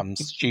just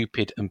becomes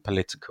stupid and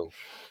political.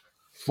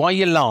 Why are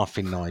you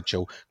laughing,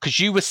 Nigel? Because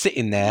you were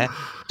sitting there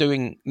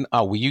doing...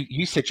 Oh, well,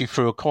 you said you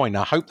threw a coin.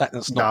 I hope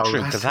that's not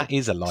true, because that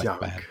is a life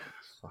ban.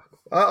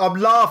 I'm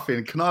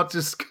laughing. Can I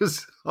just...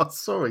 Because I'm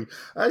sorry.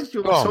 As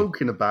you're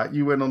talking about,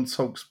 you went on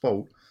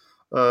TalkSport.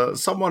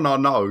 Someone I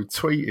know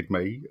tweeted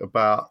me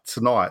about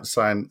tonight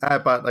saying, how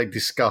about they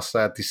discuss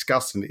how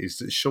disgusting it is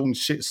that Sean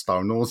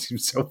Shitstone orders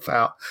himself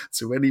out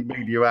to any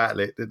media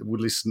outlet that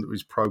will listen to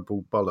his pro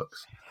ball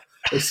bollocks.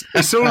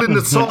 It's all in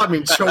the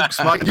timing,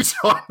 Chalks, mate. You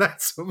time that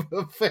to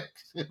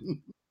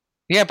perfection.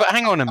 Yeah, but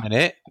hang on a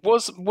minute.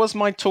 Was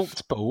my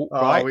TalkSport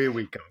right? Oh, here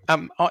we go.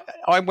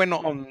 I went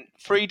on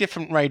 3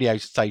 different radio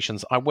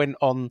stations. I went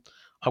on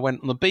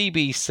the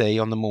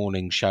BBC on the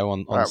morning show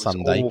on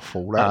Sunday.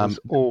 Awful. That was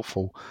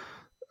awful.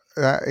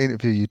 That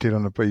interview you did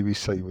on the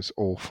BBC was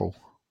awful.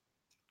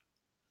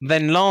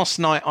 Then last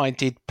night I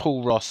did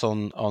Paul Ross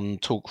on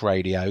Talk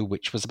Radio,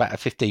 which was about a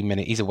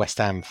 15-minute. He's a West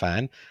Ham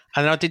fan,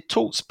 and I did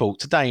TalkSport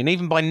today. And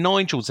even by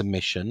Nigel's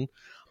admission,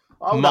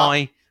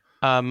 it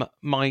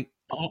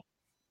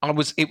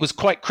was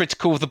quite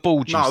critical of the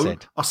board. You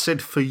said. I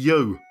said for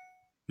you.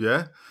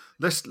 Yeah,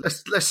 let's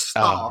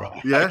start.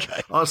 Right. Yeah,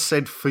 okay. I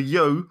said for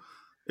you,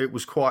 it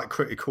was quite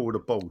critical of the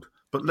board.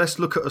 But let's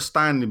look at a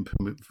standing.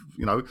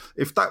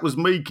 If that was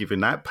me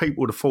giving that,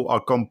 people would have thought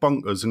I'd gone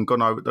bonkers and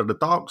gone over to the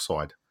dark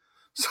side.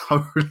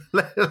 So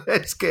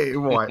let's get it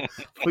right.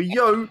 For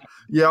you,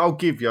 yeah, I'll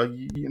give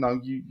you.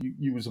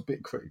 You was a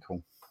bit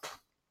critical.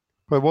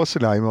 Well, what's the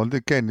name?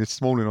 Again,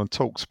 this morning on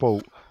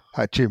TalkSport,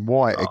 had Jim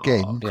White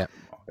again. Yeah.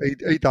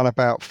 He done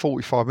about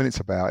 45 minutes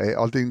about it.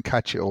 I didn't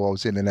catch it all. I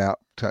was in and out.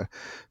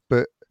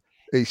 But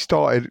he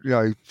started,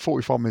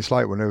 45 minutes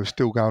later when they were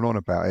still going on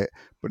about it.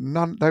 But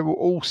they were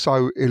all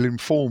so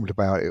ill-informed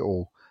about it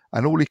all.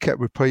 And all he kept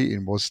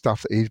repeating was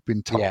stuff that he'd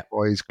been told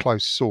by his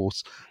close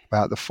source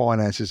about the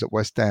finances at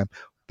West Ham.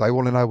 They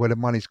want to know where the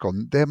money's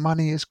gone. Their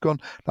money has gone.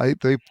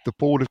 The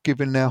board have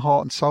given their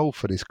heart and soul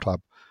for this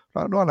club.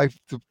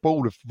 The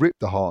board have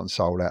ripped the heart and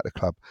soul out of the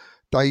club.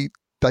 They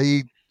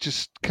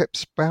just kept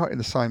spouting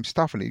the same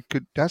stuff, and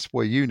that's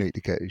where you need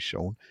to get it,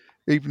 Sean.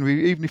 Even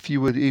if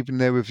you were even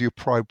there with your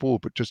pro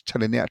board, but just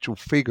telling the actual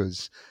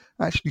figures,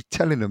 actually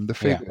telling them the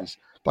figures,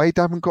 they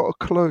haven't got a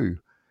clue.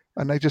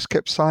 And they just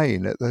kept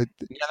saying that.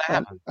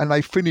 And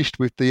they finished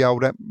with the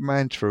old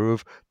mantra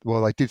of,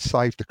 well, they did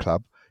save the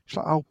club. It's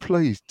like, oh,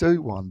 please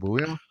do one, will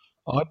you?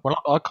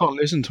 I can't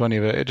listen to any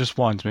of it. It just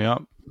winds me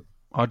up.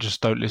 I just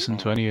don't listen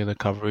to any of the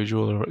coverage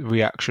or the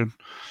reaction.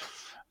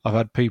 I've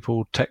had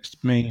people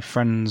text me,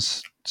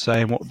 friends,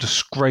 saying what a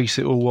disgrace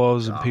it all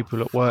was, and people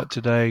at work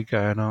today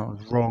going, oh, it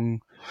was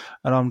wrong.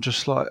 And I'm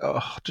just like,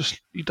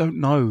 you don't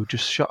know.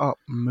 Just shut up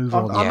and move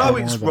on. I know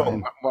it's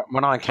wrong.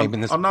 When I came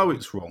in this... I know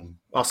it's wrong.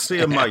 I see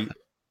a mate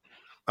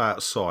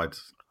outside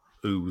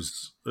who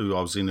I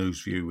was in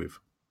whose view with.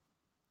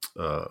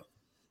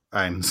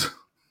 And,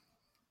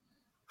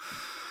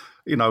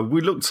 you know,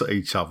 we looked at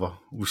each other.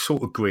 We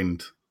sort of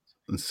grinned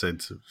and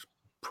said,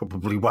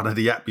 probably one of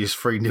the happiest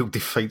 3-0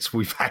 defeats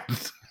we've had.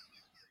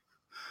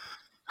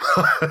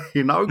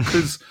 You know,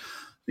 because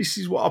this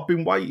is what I've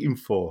been waiting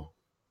for.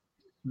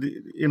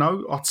 You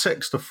know, I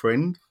text a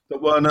friend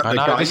that weren't at the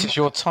game. This is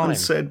your time. And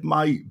said,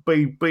 mate,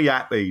 be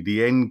happy.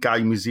 The end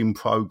game is in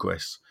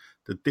progress.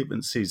 The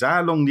difference is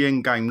how long the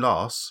end game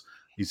lasts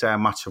is how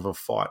much of a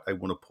fight they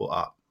want to put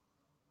up.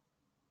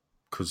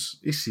 Because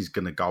this is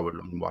going to go a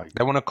long way.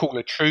 They want to call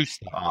a truce.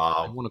 They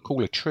want to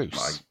call a truce.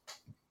 Mate.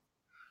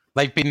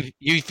 They've been,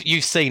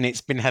 you've seen, it's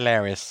been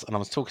hilarious. And I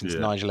was talking to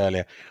Nigel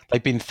earlier.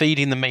 They've been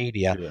feeding the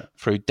media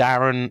through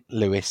Darren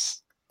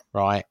Lewis,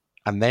 right?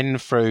 And then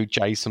through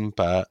Jason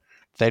Burt.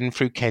 Then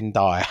through Ken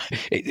Dyer.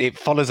 It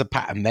follows a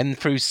pattern. Then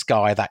through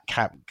Sky,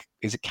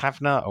 is it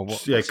Kavanagh or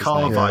what? Yeah,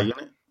 Carvey,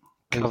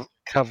 isn't it?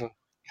 Cavey.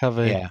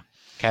 Yeah,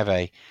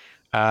 Cavey.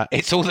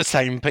 It's all the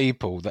same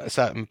people that a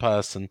certain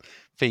person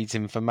feeds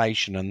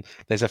information, and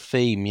there's a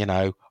theme, you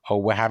know,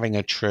 we're having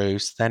a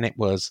truce. Then it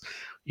was,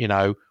 you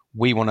know,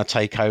 we want to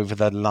take over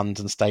the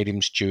London Stadium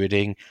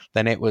stewarding.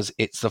 Then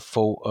it's the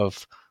fault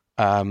of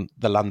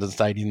the London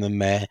Stadium, the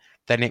mayor.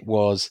 Then it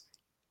was,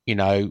 you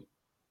know,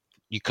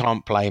 you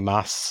can't blame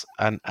us,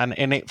 and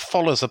it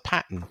follows a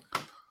pattern.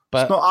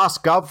 But it's not us,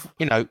 Gov.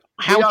 You know,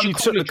 how do you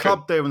took the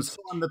club there and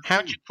signed the?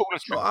 How do you call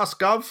us? Not us,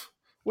 Gov.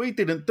 We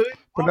didn't do it.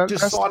 I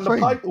just signed the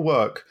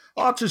paperwork.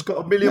 I just got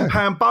a £1 million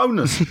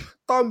bonus.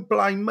 Don't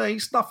blame me.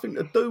 It's nothing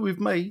to do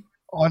with me.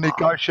 I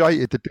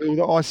negotiated the deal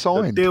that I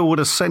signed. The deal of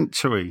the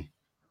century.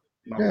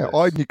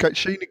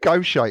 She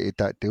negotiated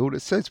that deal that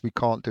says we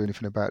can't do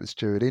anything about the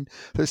stewarding,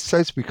 that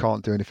says we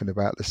can't do anything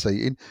about the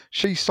seating.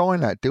 She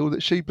signed that deal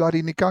that she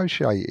bloody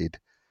negotiated.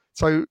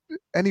 So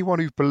anyone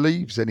who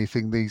believes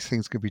these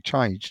things can be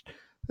changed,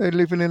 they're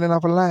living in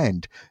another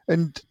land.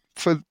 And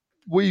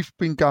we've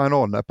been going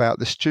on about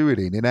the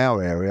stewarding in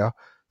our area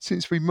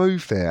since we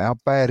moved there, how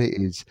bad it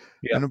is,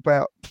 and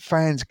about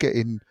fans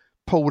getting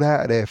pulled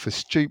out of there for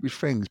stupid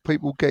things,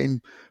 people getting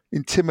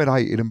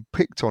intimidated and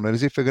picked on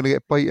as if they're going to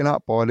get beaten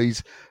up by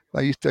these.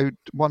 They used to,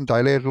 one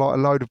day they had like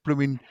a load of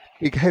blooming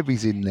big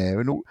heavies in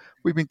there, and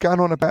we've been going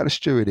on about the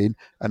stewarding,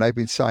 and they've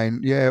been saying,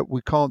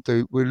 we can't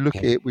do, we'll look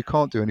at it, we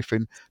can't do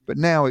anything. But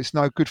now it's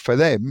no good for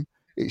them.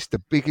 It's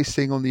the biggest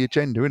thing on the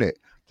agenda, isn't it?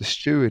 The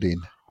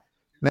stewarding.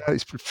 Now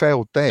it's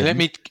failed then.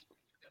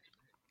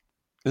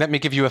 Let me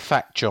give you a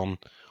fact, John.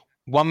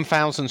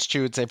 1,000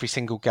 stewards every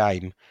single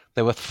game.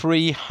 There were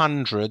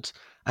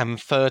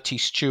 330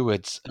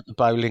 stewards at the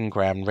Bowling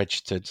Ground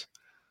registered.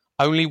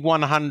 Only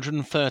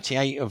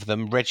 138 of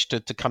them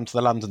registered to come to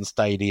the London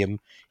Stadium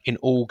in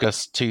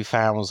August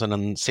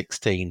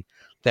 2016.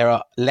 There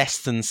are less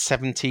than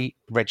 70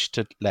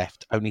 registered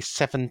left, only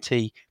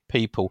 70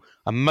 people.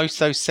 And most of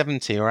those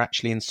 70 are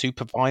actually in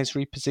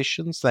supervisory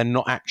positions. They're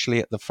not actually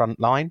at the front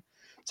line.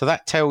 So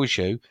that tells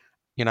you,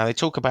 you know, they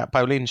talk about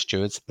Boleyn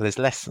stewards, there's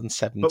less than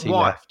 70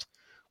 left,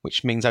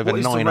 which means over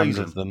 900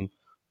 of them.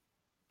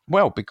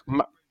 Well,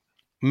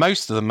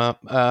 most of them are,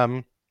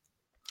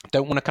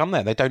 don't want to come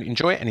there. They don't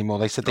enjoy it anymore.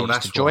 They said they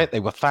used to enjoy it. They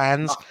were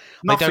fans.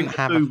 They don't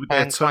have a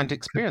fan-kind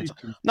experience.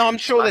 No, I'm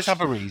sure there's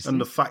other reasons.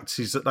 And the fact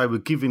is that they were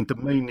given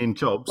demeaning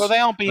jobs. Well, they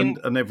are being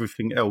and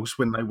everything else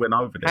when they went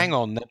over there. Hang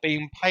on, they're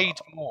being paid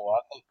more.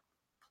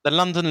 The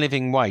London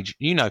living wage,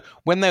 you know,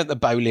 when they're at the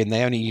Bowling,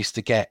 they only used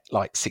to get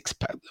like £6.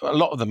 A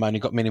lot of them only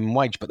got minimum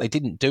wage, but they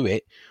didn't do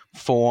it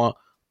for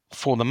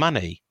the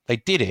money. They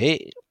did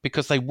it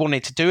because they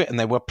wanted to do it, and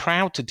they were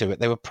proud to do it.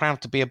 They were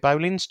proud to be a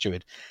Bowling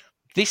steward.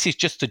 This is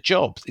just a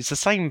job. It's the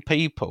same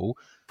people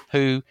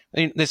who,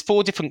 there's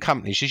 4 different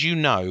companies, as you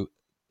know.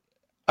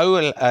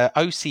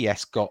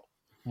 OCS got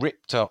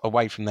ripped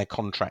away from their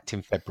contract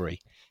in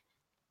February.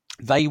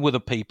 They were the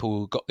people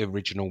who got the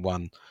original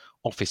one.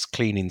 Office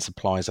Cleaning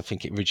Supplies, I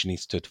think it originally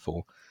stood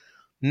for.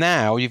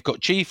 Now you've got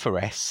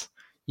G4S,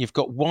 you've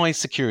got Wise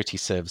Security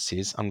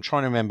Services. I'm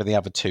trying to remember the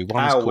other two.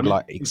 One's called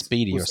like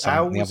Expedia or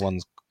something. The other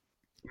one's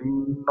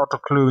Not a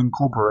Clue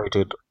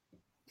Incorporated.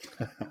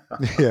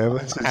 Yeah,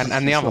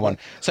 and the other one.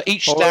 So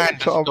each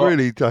stand has I got,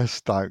 really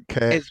just don't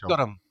care. it's got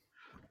them.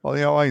 Well,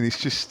 you know what I mean?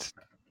 It's just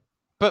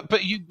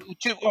But you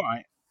all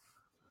right.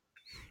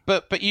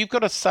 But you've got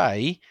to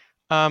say,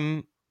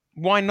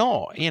 why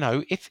not? You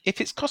know, if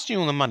it's costing you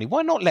all the money,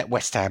 why not let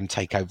West Ham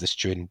take over the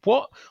stewarding?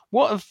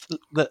 What have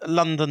the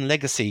London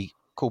Legacy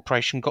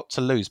Corporation got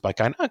to lose by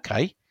going,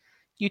 okay,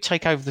 you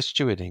take over the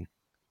stewarding,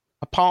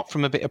 apart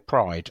from a bit of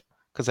pride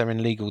because they're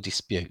in legal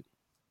dispute?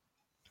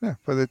 yeah.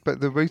 But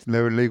the reason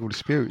they're in legal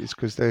dispute is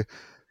because they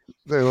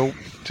all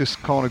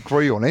just can't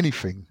agree on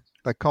anything.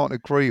 They can't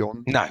agree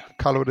on No. the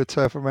colour of the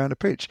turf around the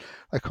pitch.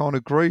 They can't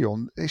agree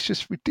on. It's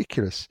just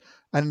ridiculous,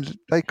 and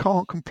they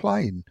can't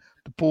complain.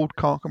 The board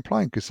can't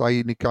complain because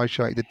they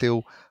negotiated the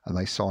deal and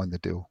they signed the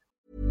deal.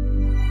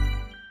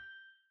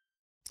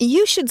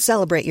 You should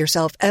celebrate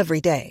yourself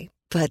every day,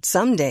 but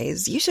some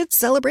days you should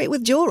celebrate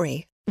with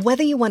jewelry.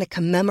 Whether you want to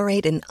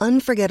commemorate an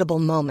unforgettable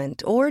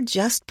moment or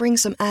just bring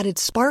some added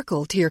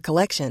sparkle to your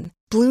collection,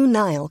 Blue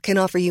Nile can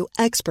offer you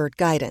expert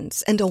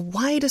guidance and a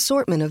wide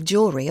assortment of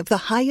jewelry of the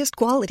highest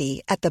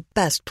quality at the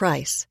best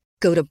price.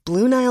 Go to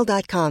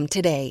BlueNile.com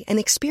today and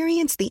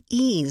experience the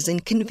ease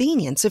and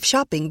convenience of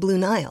shopping Blue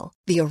Nile,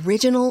 the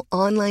original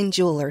online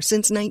jeweler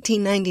since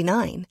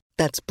 1999.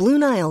 That's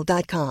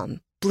BlueNile.com.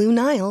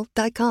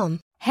 BlueNile.com.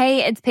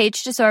 Hey, it's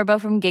Paige DeSorbo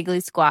from Giggly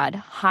Squad.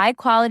 High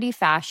quality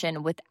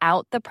fashion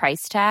without the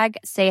price tag.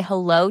 Say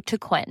hello to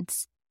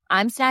Quince.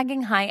 I'm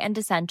snagging high-end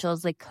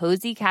essentials like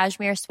cozy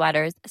cashmere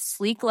sweaters,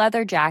 sleek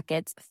leather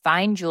jackets,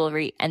 fine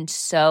jewelry, and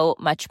so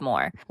much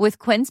more. With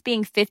Quince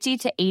being 50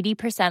 to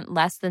 80%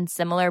 less than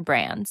similar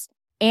brands.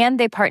 And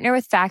they partner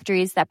with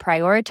factories that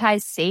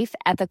prioritize safe,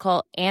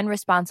 ethical, and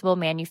responsible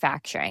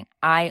manufacturing.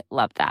 I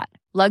love that.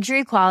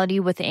 Luxury quality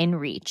within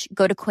reach.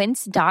 Go to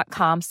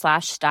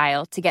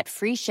quince.com/style to get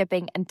free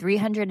shipping and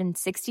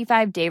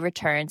 365-day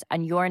returns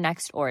on your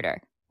next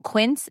order.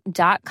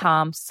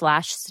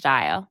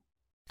 Quince.com/style.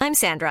 I'm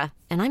Sandra,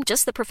 and I'm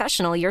just the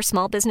professional your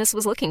small business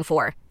was looking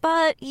for.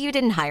 But you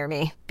didn't hire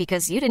me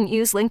because you didn't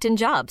use LinkedIn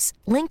Jobs.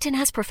 LinkedIn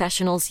has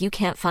professionals you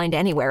can't find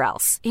anywhere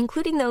else,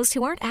 including those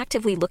who aren't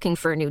actively looking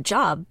for a new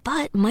job,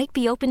 but might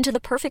be open to the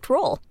perfect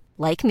role,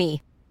 like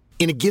me.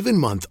 In a given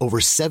month, over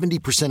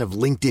 70% of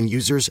LinkedIn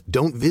users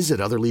don't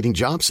visit other leading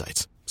job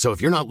sites. So if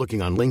you're not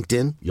looking on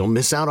LinkedIn, you'll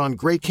miss out on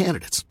great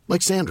candidates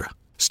like Sandra.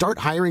 Start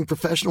hiring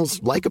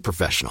professionals like a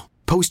professional.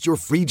 Post your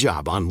free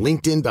job on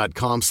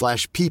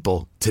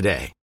linkedin.com/people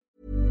today.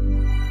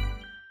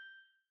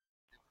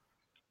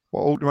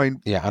 Well, I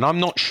mean, Yeah, and I'm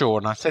not sure,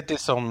 and I said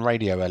this on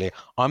radio earlier,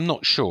 I'm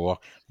not sure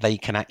they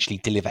can actually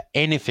deliver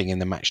anything in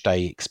the match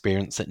day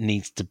experience that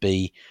needs to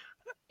be,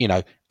 you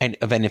know,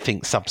 of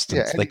anything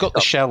substance. Yeah, They got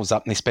the shelves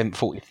up and they spent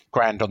 40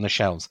 grand on the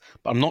shelves,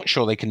 but I'm not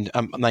sure they can.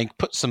 They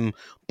put some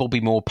Bobby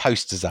Moore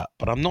posters up,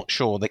 but I'm not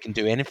sure they can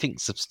do anything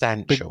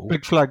substantial.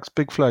 Big flags.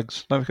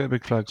 Don't forget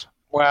big flags.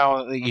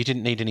 Well, you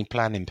didn't need any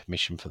planning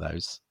permission for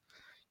those.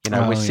 You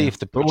know, Oh, we'll see yeah. if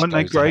the But pitch weren't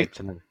they goes ahead great?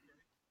 tonight.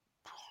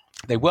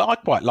 They were. I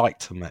quite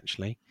liked them,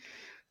 actually.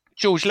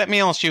 George, let me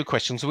ask you a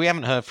question, so we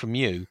haven't heard from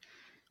you.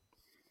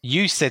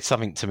 You said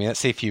something to me. Let's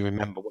see if you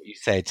remember what you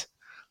said.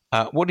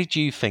 What did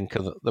you think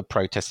of the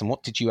protest, and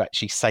what did you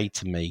actually say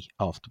to me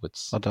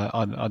afterwards? I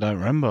don't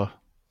remember.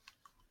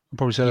 I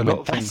probably said You a went, lot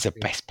of that's things. the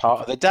best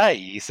part of the day.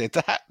 You said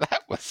that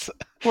was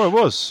Well, it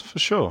was for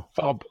sure.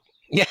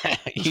 yeah,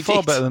 It you was far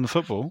did. better than the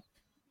football.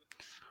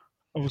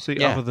 Obviously,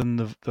 Yeah. other than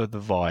the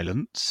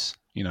violence,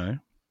 you know,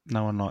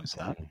 no one likes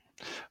that.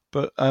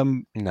 But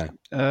No,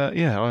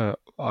 yeah,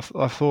 I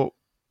thought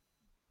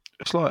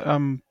it's like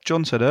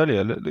John said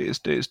earlier.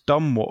 It's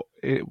done what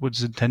it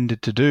was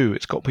intended to do.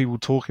 It's got people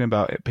talking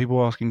about it.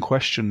 People asking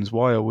questions.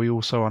 Why are we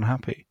all so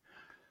unhappy?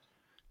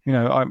 You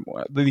know,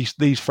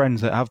 these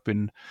friends that have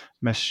been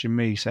messaging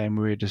me saying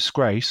we're a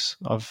disgrace.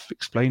 I've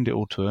explained it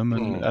all to them,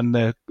 and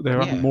they're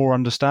Yeah. more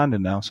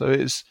understanding now. So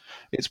it's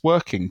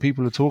working.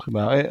 People are talking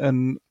about it,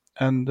 and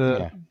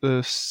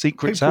the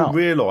secret's People out.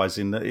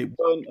 realising that it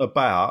weren't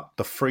about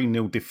the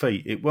 3-0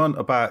 defeat. It weren't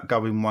about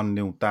going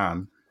 1-0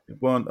 down.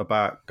 It weren't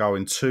about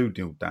going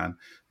 2-0 down.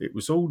 It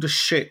was all the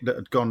shit that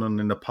had gone on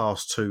in the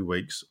past 2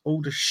 weeks,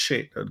 all the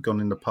shit that had gone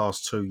in the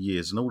past 2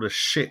 years, and all the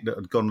shit that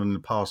had gone on in the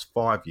past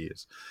 5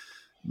 years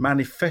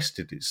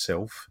manifested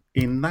itself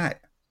in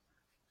that.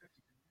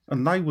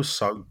 And they were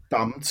so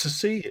dumb to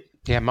see it.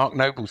 yeah. Mark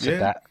Noble said Yeah.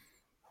 that.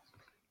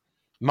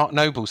 Mark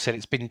Noble said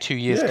it's been 2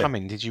 years Yeah.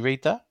 coming. Did you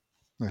read that?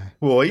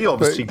 Well, he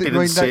obviously But, I didn't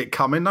mean, see that- it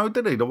coming, though,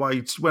 did he? The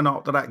way he went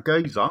after that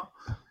geezer.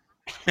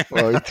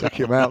 well, he took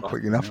him out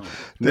quick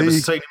enough. Never The-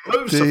 seen him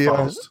move so the,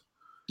 fast.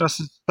 That's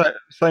the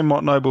same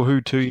Mark Noble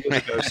who 2 years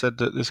ago said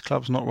that this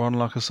club's not run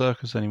like a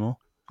circus anymore.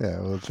 Yeah,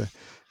 well,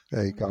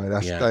 there you go.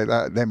 That's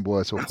Yeah. them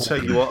words. I'll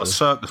tell you what, a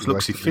circus looks the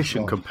rest of his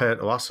efficient life. compared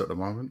to us at the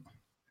moment.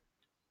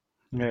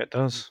 Yeah, it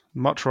does.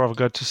 Much rather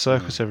go to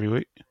circus every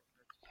week.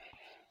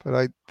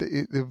 But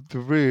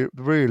the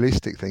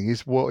realistic thing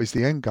is, what is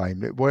the end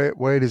game?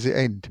 Where does it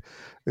end?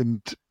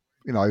 And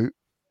you know,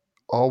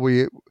 are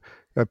we?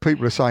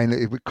 People are saying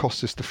that it would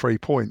cost us the 3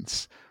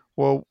 points.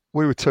 Well,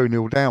 we were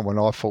 2-0 down when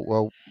I thought,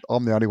 well,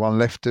 I'm the only one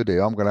left to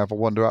do. I'm going to have a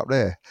wander up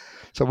there.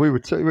 So we were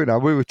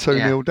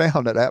 2-0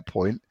 down at that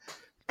point.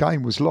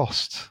 Game was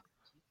lost.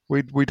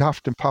 We'd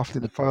huffed and puffed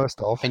in the first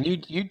half. And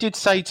you did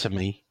say to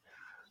me,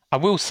 I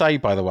will say,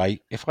 by the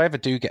way, if I ever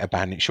do get a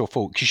ban, it's your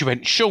fault. Because you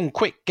went, Sean,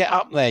 quick, get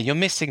up there. You're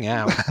missing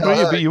out. Oh,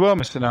 yeah, but you were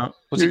missing out.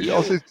 Was it you?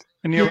 I said,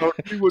 And Was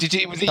it you were that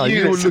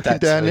said looking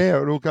that down to me?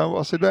 there and all going,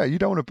 I said, no, you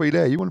don't want to be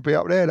there. You want to be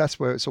up there. That's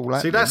where it's all See,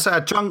 happening. that's how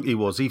drunk he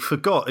was. He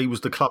forgot he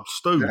was the club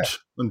stooge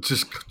and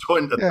just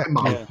joined the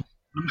demo. Yeah.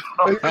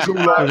 It was all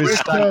like, With his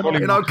stand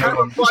You know,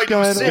 Cameron Blake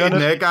going was sitting on?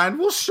 there going,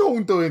 what's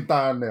Sean doing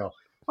down there?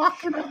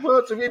 Fucking hell,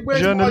 words of him. Where's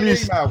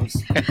Journalist. my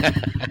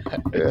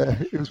emails? yeah,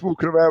 he was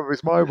walking around with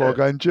his mobile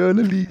going,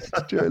 journalist.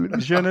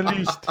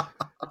 Journalist.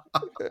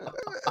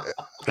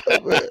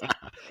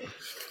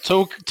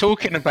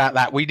 Talking about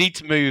that, we need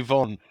to move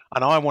on.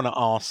 And I want to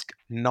ask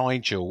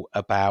Nigel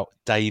about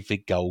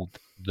David Gold,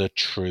 the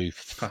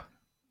truth.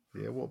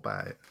 Yeah, what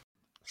about it?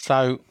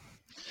 So,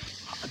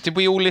 did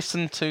we all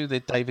listen to the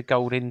David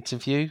Gold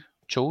interview,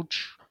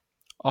 George?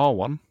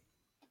 R1.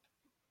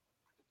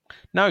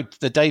 No,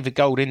 the David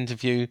Gold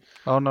interview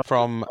Oh, no.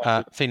 from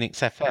Phoenix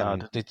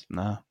FM.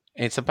 No.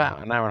 It's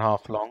about an hour and a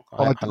half long.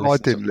 I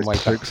didn't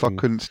listen to it because I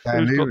couldn't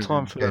stand Who's got hearing time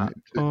him for again.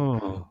 that?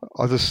 Oh.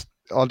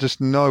 I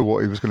just know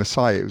what he was going to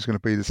say. It was going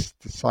to be the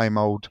same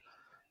old,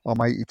 I'm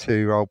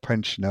 82-year-old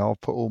pensioner. I'll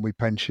put all my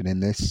pension in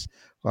this.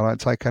 I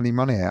don't take any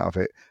money out of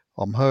it.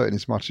 I'm hurting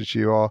as much as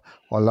you are.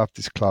 I love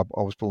this club.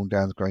 I was born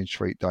down the Green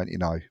Street, don't you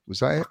know? Was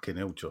that it? Fucking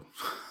hell, John.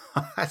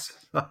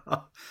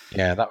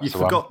 Yeah, that You was the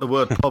forgot the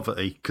word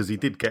poverty because he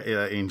did get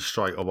it in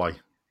straight away.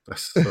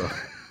 That's,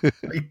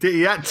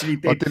 he actually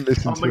did. I didn't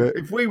listen to it.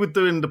 If we were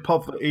doing the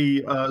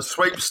poverty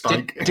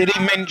sweepstake, Did he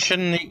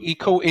mention he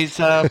caught his?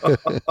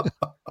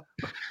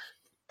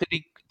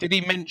 Did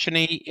he mention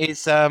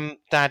his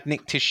dad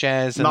nicked his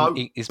shares and No,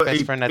 his but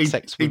best friend had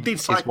sex he with did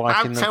say, his wife?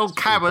 I'll in the tell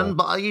Super Karen, Bowl?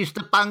 but I used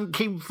to bunk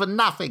him for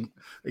nothing.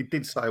 He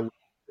did say,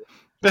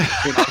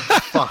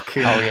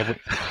 fucking. Oh yeah.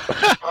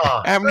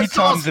 How many That's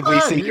what times have we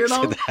I'm saying, seen you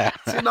know? that?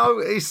 You know,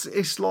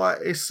 it's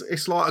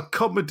like a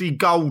comedy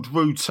gold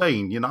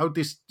routine. You know,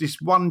 this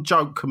one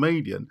joke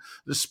comedian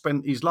that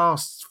spent his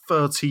last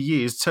 30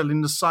 years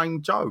telling the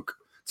same joke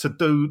to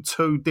do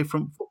 2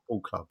 different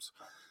football clubs.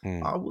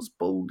 I was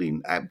born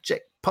in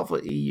abject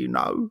poverty. You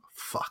know,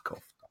 fuck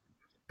off,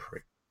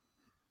 prick.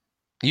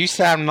 You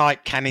sound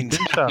like Canning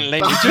sound-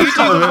 Lynch. Do you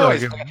do the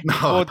voice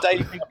No. or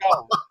David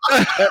Gold?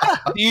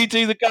 Do you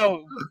do the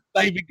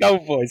David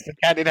Gold voice for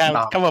Canning House?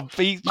 No. Come on,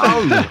 please. No,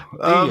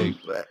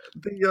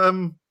 Do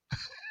you?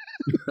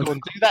 Go on,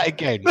 do that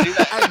again. Do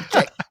that.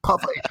 abject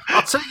poverty.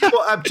 I'll tell you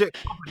what abject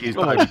poverty is,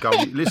 David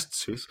Gold. Listen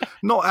to this.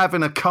 Not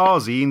having a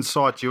Kazi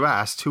inside your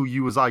ass till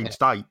you was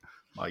aged 8,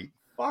 mate.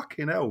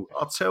 Fucking hell.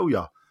 I'll tell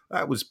you.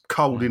 That was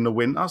cold in the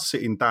winter,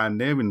 sitting down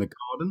there in the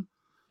garden.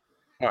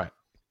 All right.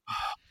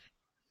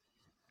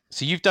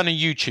 So you've done a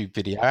YouTube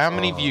video. How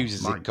many views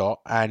has mate. it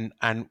got? And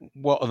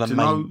what are the Do you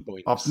main know,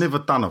 points? I've never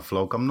done a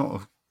vlog. I'm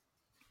not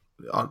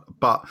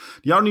but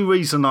the only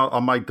reason I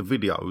made the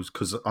video is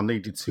because I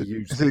needed to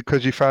use... Is it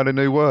because you found a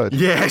new word?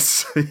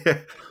 Yes. Yeah.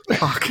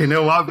 Fucking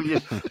hell.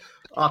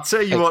 I'll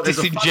tell you what. It's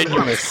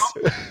disingenuous.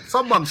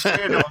 Someone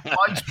shared it on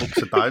Facebook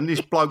today, and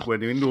this bloke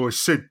went in and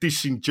said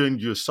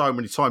disingenuous so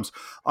many times.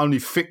 Only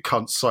thick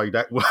cunts say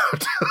that word.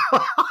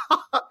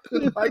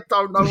 They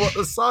don't know what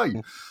to say.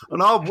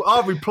 And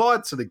I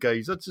replied to the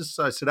geezer.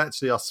 I said,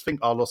 actually, I think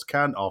I lost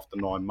count after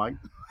 9, mate.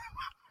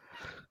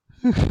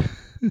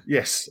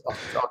 Yes,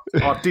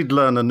 I did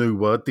learn a new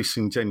word,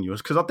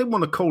 disingenuous, because I didn't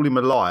want to call him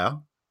a liar.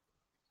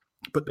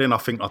 But then I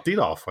think I did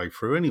halfway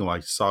through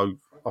anyway. So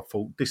I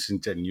thought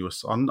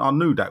disingenuous. I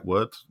knew that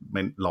word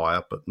meant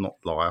liar, but not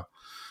liar.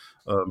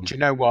 Do you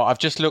know what? I've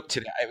just looked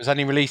at it. It was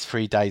only released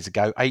 3 days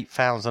ago.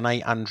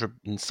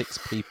 8,806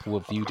 people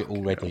have viewed it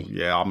already.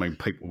 Yeah, I mean,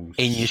 people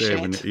In your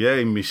sharing shed? it. Yeah,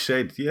 in my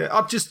shed.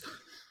 Yeah,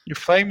 You're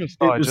famous,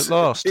 it Nigel, was- at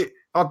last.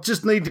 I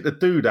just needed to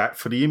do that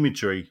for the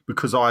imagery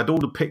because I had all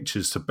the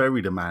pictures to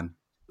bury the man.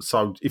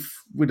 So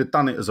if we'd have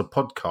done it as a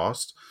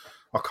podcast,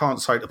 I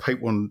can't say to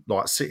people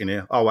like sitting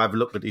here, oh, have a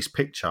look at this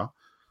picture.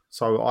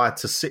 So I had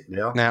to sit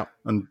there. Now,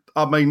 And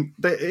I mean,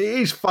 it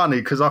is funny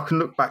because I can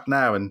look back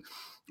now and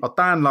I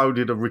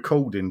downloaded a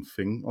recording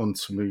thing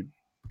onto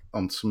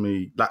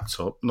me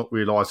laptop, not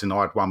realising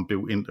I had one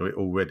built into it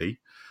already.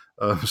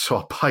 So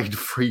I paid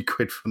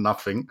 £3 for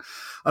nothing.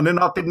 And then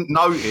I didn't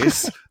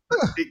notice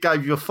it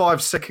gave you a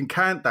 5-second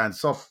countdown.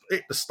 So I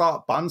hit the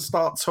start button,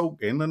 start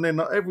talking, and then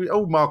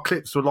all my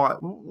clips were like,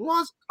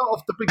 why is it cut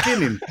off the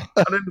beginning?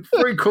 And then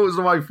 3/4 of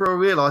the way through I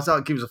realised that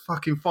it gives a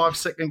fucking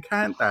 5-second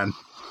countdown.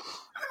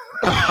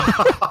 So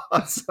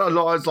I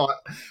was like,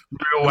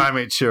 real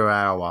amateur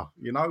hour,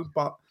 you know,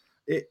 but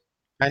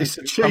it's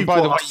achieved. and by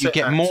the way, what I you set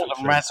get out more to than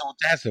achieve. Razzle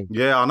Dazzle.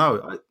 Yeah, I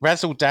know.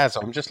 Razzle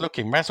Dazzle, I'm just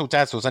looking. Razzle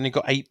Dazzle's only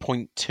got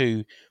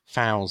 8.2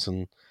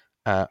 thousand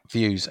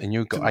views, and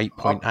you got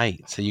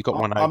 8.8. So you got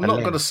one over. I'm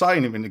not going to say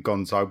anything to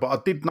Gonzo, but I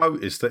did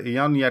notice that he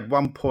only had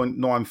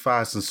 1.9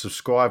 thousand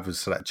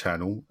subscribers to that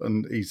channel,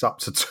 and he's up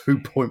to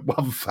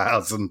 2.1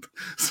 thousand.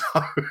 So,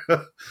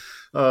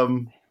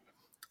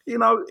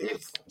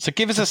 so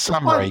give us a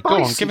summary.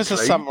 Go on, give us a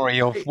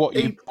summary of what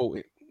you pulled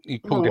him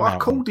out. I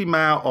called him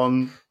out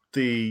on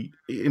he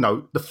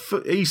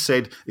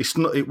said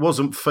it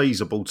wasn't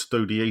feasible to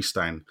do the East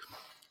End.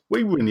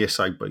 We were in the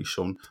SAB,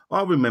 Sean.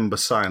 I remember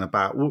saying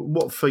about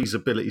what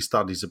feasibility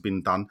studies have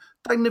been done.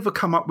 They never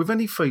come up with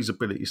any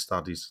feasibility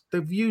studies.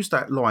 They've used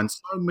that line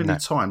so many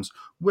times.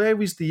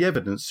 Where is the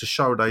evidence to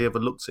show they ever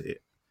looked at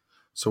it?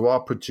 So I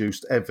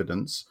produced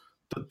evidence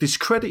that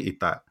discredited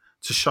that,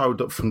 to show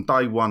that from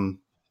day one,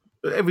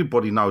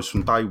 everybody knows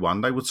from day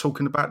one, they were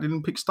talking about the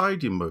Olympic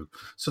Stadium move.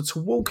 So to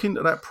walk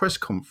into that press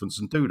conference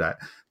and do that,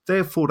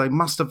 therefore they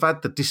must have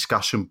had the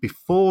discussion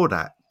before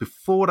that.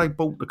 Before they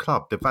bought the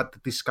club, they've had the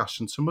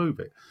discussion to move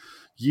it.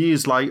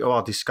 Years later,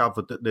 I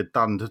discovered that they'd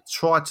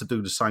tried to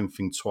do the same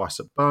thing twice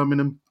at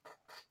Birmingham.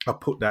 I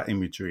put that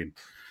imagery in.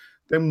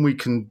 Then we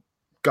can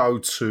go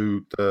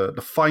to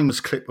the famous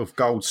clip of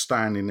Gold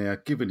standing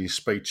there giving his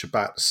speech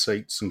about the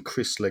seats and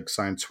Chris Legg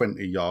saying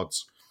 20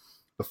 yards.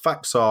 The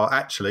facts are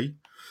actually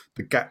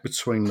the gap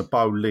between the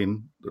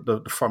Boleyn,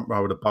 the front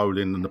row of the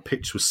Boleyn and the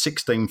pitch was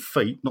 16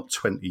 feet, not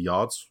 20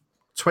 yards.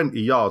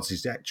 20 yards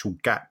is the actual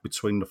gap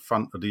between the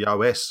front of the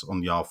OS on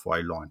the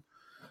halfway line.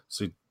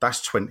 So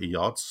that's 20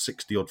 yards,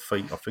 60 odd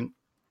feet, I think.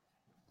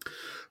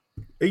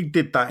 He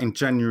did that in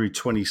January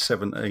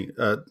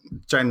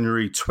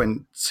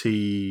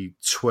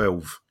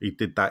 2012. He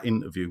did that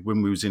interview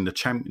when we was in the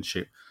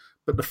Championship.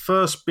 But the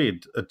first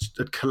bid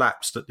had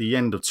collapsed at the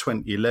end of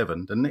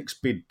 2011. The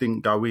next bid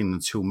didn't go in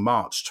until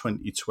March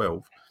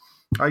 2012.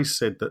 They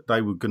said that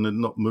they were going to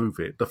not move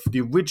it.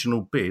 The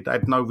original bid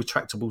had no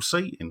retractable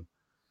seating.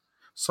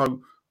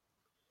 So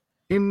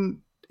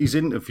in his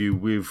interview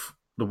with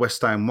the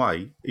West Ham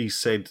Way, he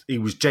said he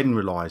was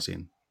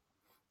generalising.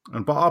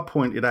 And what I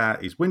pointed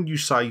out is when you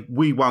say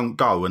we won't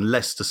go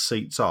unless the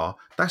seats are,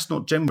 that's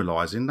not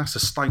generalising, that's a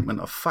statement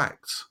of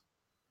fact.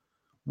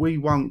 We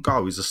won't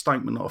go is a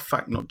statement of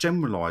fact, not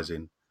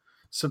generalising.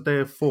 So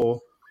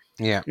therefore,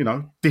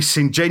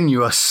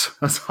 disingenuous,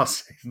 as I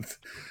said,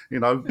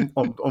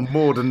 on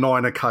more than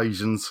 9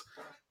 occasions,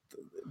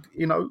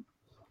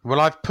 Well,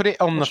 I've put it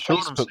on the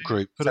Facebook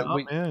group.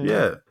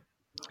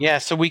 Yeah,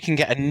 so we can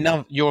get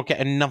another. You'll get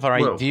another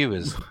 8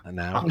 viewers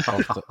now.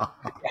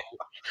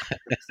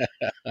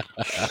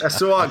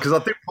 That's all right, because I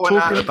did point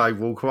out to Dave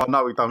Walker, I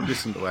know he don't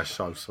listen to our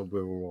show, so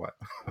we're all right.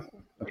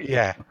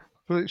 Yeah.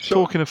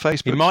 Talking of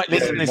Facebook, he might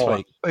listen this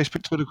week.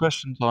 Facebook Twitter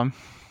question time.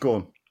 Go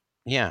on.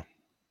 Yeah.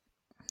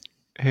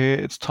 Here,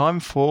 it's time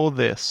for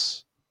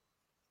this.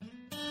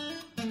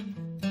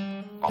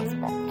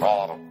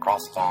 Facebook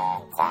question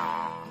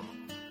time.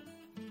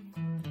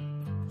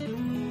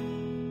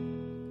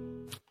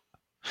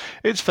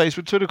 It's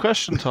Facebook Twitter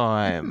question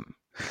time.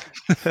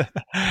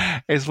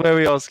 It's where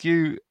we ask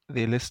you,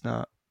 the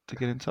listener, to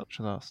get in touch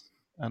with us.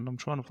 And I'm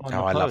trying to find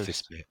the post. I love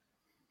this bit.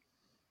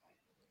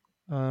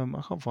 I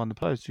can't find the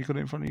post. You got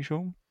it in front of you,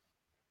 Sean?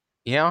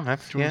 Yeah, I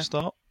have. Do you want to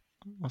start?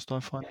 Must I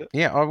find it?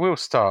 Yeah, I will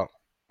start.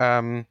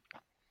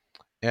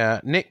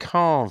 Nick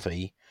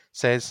Harvey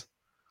says,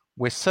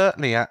 we're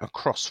certainly at a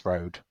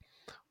crossroad.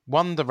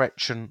 One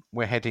direction,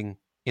 we're heading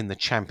in the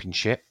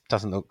Championship.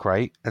 Doesn't look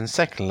great. And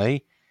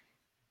secondly,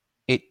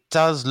 it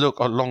does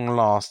look at long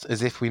last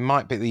as if we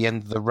might be at the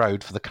end of the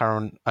road for the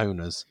current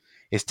owners.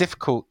 It's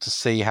difficult to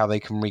see how they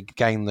can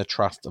regain the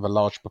trust of a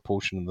large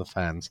proportion of the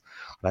fans.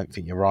 I don't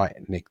think you're right,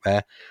 Nick,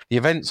 there. The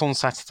events on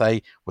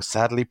Saturday were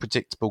sadly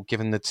predictable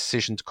given the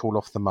decision to call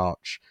off the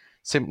march.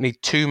 Simply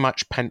too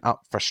much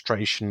pent-up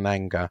frustration and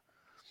anger,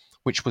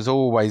 which was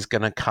always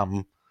going to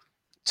come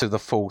to the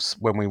force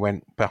when we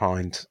went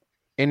behind.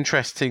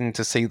 Interesting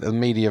to see that the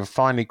media have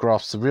finally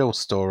grasped the real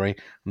story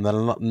and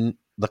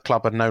the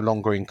club are no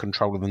longer in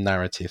control of the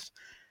narrative.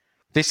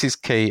 This is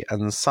key,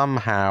 and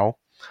somehow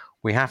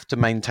we have to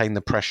maintain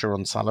the pressure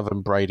on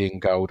Sullivan, Brady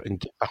and Gold and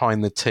get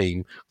behind the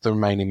team for the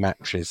remaining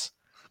matches.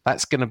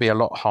 That's going to be a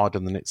lot harder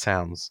than it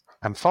sounds.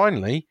 And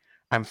finally,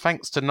 and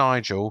thanks to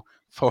Nigel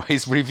for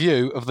his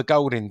review of the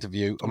Gold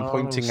interview and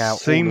pointing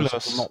out all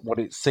not what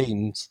it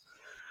seems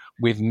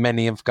with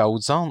many of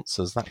Gold's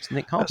answers. That's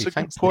Nick Harvey. That's a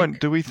Thanks, good point.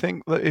 Nick. Do we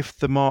think that if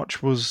the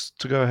march was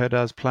to go ahead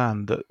as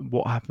planned, that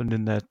what happened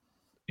in there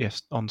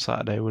on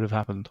Saturday would have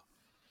happened?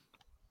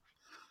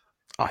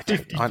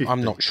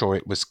 I'm not sure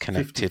it was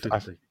connected.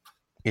 50-50.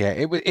 Yeah,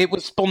 it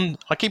was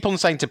I keep on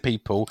saying to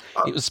people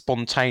it was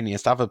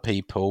spontaneous. Other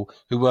people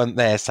who weren't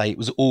there say it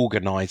was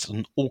organised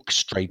and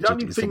orchestrated. The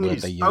only thing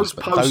is, those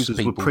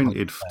posters were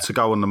printed to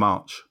go on the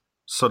march.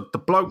 So the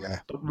bloke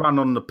that ran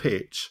on the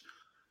pitch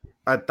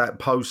had that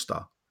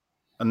poster,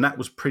 and that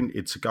was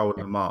printed to go on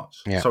the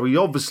march. Yeah. So he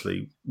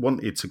obviously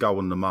wanted to go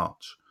on the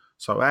march.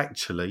 So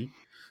actually,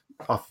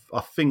 I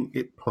think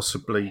it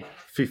possibly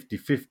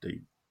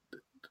 50-50.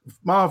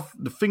 Marv,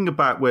 the thing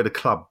about where the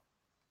club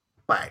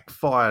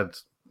backfired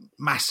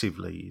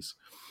massively is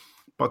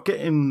by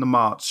getting the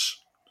march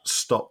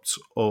stopped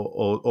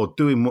or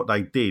doing what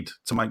they did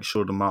to make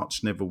sure the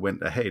march never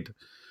went ahead,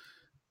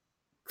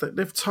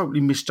 they've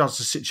totally misjudged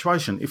the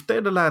situation. If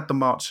they'd allowed the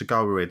march to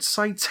go ahead,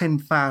 say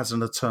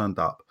 10,000 had turned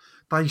up,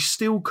 they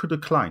still could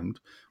have claimed,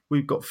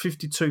 we've got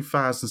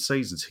 52,000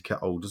 season ticket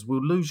holders,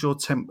 we'll lose your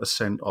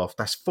 10% off.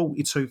 That's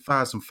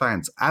 42,000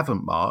 fans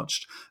haven't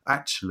marched.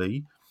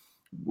 Actually,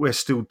 we're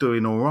still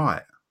doing all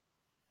right.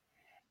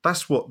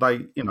 That's what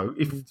they,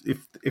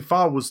 if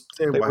I was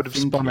their way of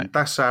thinking,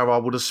 that's how I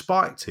would have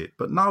spiked it.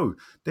 But no,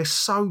 they're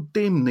so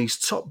dim. These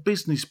top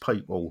business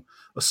people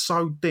are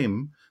so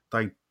dim,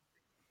 they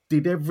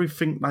did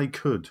everything they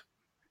could.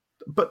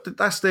 But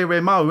that's their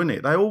MO, isn't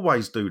it? They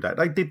always do that.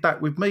 They did that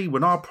with me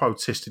when I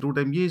protested all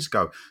them years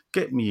ago.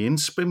 Get me in,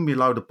 spin me a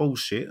load of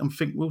bullshit and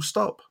think we'll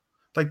stop.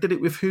 They did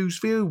it with Who's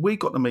View. We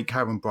got to meet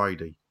Karen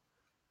Brady.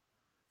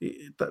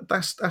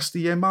 That's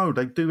the MO.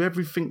 They do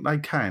everything they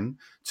can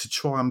to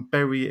try and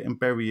bury it and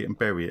bury it and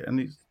bury it. And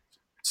it's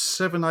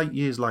 7-8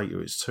 years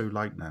later, it's too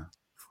late now.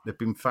 They've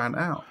been found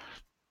out.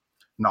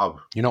 No.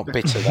 You're not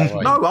bitter that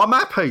way. No, I'm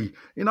happy.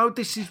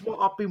 this is what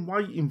I've been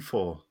waiting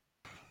for.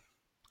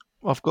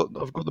 I've got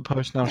the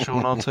post now,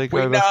 Sean. I'll take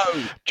We over.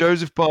 know.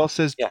 Joseph Barr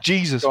says, Yeah,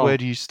 Jesus, go on. where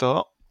do you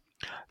start?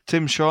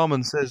 Tim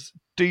Sharman says,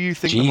 do you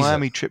think the Jesus.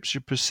 Miami trip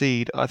should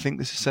proceed? I think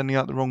this is sending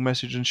out the wrong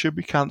message and should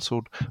be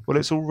cancelled. Well,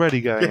 it's already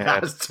going Yeah,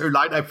 ahead. it's too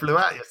late. They flew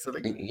out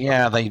yesterday.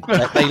 Yeah, they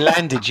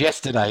landed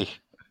yesterday.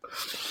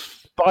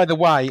 By the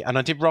way, and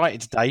I did write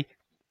it today,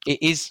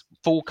 it is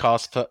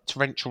forecast for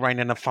torrential rain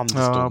and a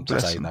thunderstorm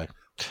bless today, them.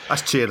 though.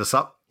 That's cheered us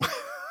up.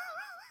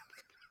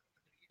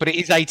 But it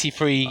is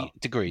 83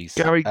 degrees.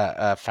 Gary,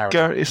 Fahrenheit.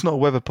 Gary, it's not a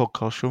weather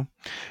podcast, Sean.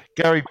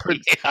 Gary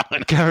Prince, Yeah, I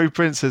know. Gary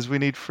Prince says, we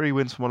need 3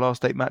 wins from our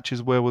last 8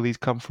 matches. Where will these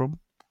come from?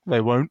 They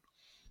won't.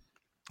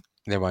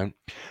 They won't.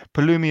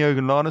 Palumi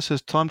Ogunlana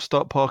says, time to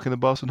start parking the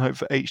bus and hope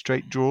for 8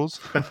 straight draws.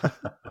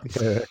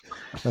 Yeah,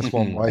 that's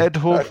one way. Ed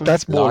Hawthorne,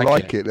 That's more Like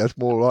like it. That's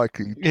more like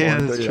it. yeah,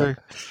 that's true.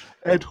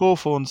 Ed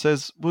Hawthorne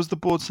says, was the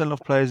board selling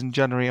off players in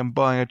January and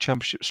buying a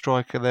championship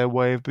striker their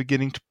way of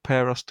beginning to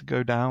prepare us to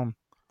go down?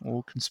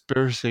 Or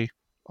conspiracy?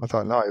 I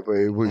don't know, but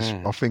it was.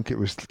 I think it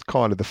was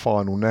kind of the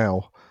final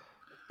now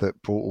that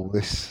brought all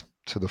this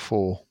to the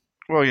fore.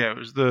 Well, yeah, it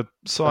was the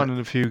signing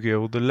of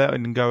Hugill, the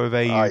letting go of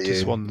AU to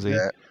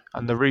Swansea,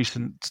 and the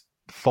recent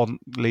Font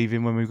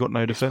leaving when we've got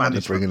no defenders. And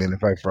they're bringing in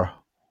Evra.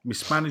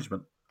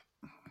 Mismanagement.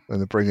 And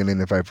they're bringing in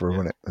Evra,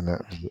 wasn't it? And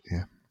that,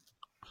 yeah.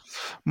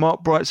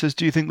 Mark Bright says,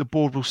 do you think the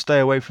board will stay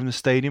away from the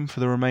stadium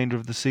for the remainder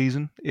of the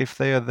season? If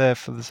they are there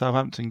for the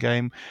Southampton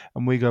game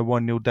and we go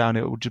 1-0 down,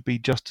 it will be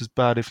just as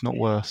bad, if not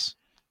worse.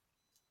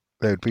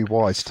 They'd be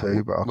wise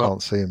to, but I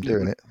can't see them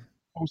doing it.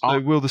 Also,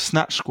 will the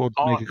Snatch Squad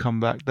make a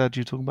comeback? Dad,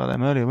 you were talking about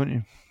them earlier, weren't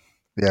you?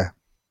 Yeah.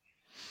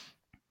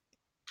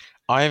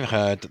 I've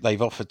heard that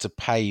they've offered to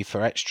pay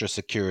for extra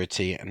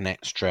security and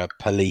extra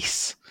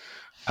police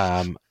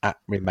at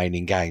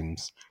remaining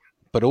games.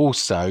 But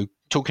also,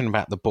 talking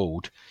about the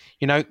board,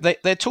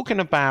 they're talking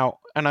about,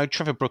 I know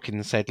Trevor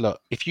Brookins said,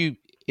 look,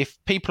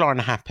 if people are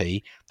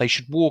unhappy, they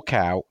should walk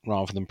out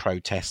rather than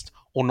protest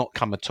or not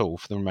come at all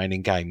for the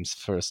remaining games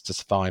for us to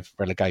survive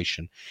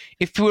relegation.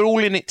 If we're all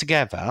in it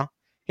together,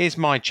 here's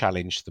my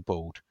challenge to the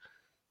board.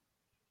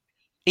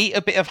 Eat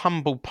a bit of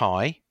humble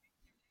pie,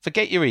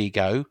 forget your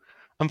ego,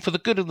 and for the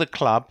good of the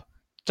club,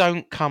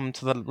 don't come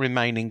to the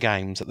remaining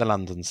games at the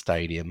London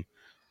Stadium.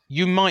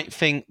 You might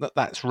think that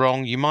that's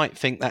wrong, you might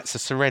think that's a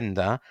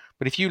surrender,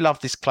 but if you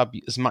love this club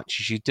as much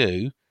as you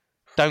do,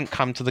 don't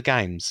come to the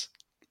games.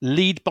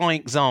 Lead by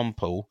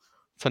example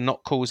for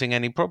not causing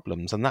any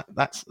problems, and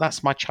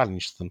that's my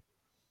challenge to them.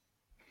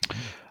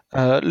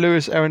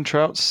 Lewis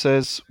Ehrentraut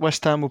says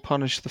West Ham will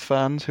punish the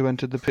fans who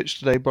entered the pitch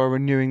today by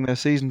renewing their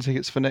season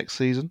tickets for next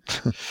season.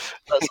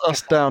 That's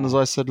us down, as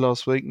I said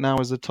last week. Now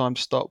is the time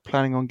to start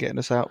planning on getting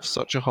us out of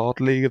such a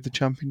hard league of the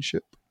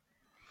Championship.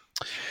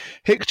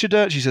 Hick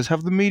Chiderchi says,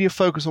 have the media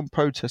focus on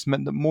protest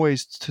meant that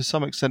Moyes to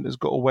some extent has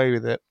got away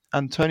with it?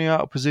 Antonio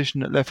out of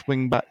position at left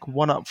wing back,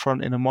 one up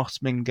front in a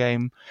must-win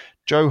game,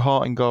 Joe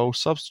Hart in goal,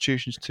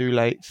 substitutions too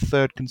late,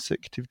 3rd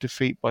consecutive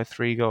defeat by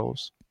 3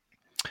 goals.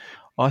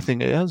 I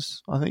think it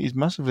has. I think he's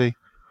massively.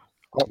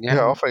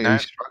 Yeah, I think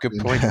he's good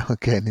point.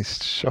 Again,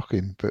 it's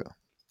shocking, but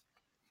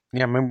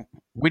yeah, I mean,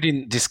 we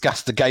didn't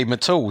discuss the game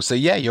at all. So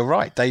yeah, you're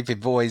right.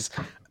 David Moyes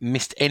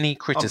missed any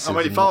criticism.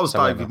 I mean, if I was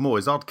whatsoever. David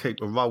Moyes, I'd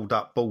keep a rolled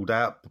up, balled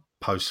out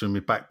poster in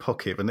my back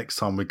pocket. The next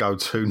time we go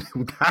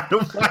 2-0 down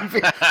and wave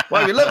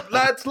it. Look,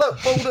 lads,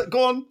 look, balled it,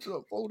 go on,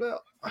 balled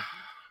out.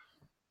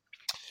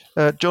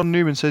 John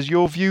Newman says,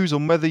 your views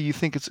on whether you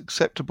think it's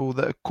acceptable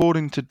that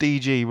according to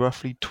DG,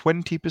 roughly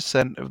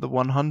 20% of the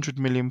 £100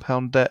 million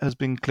debt has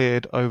been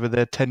cleared over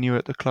their tenure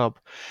at the club,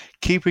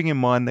 keeping in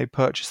mind they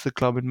purchased the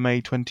club in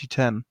May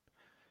 2010.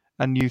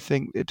 And you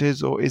think it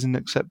is or isn't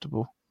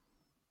acceptable?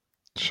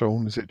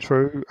 Sean, is it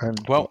true?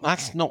 Well,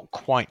 that's not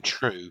quite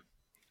true.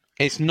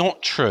 It's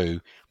not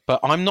true, but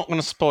I'm not going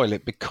to spoil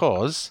it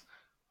because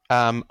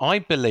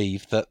I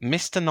believe that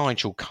Mr.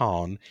 Nigel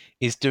Khan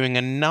is doing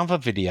another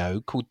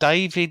video called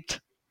David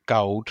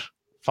Gold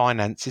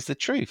finances the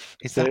truth.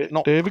 Is that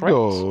not David correct?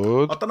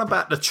 Gold. I don't know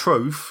about the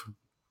truth,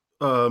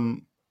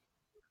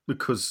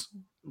 because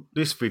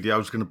this video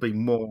is going to be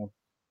more.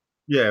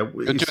 Yeah, it's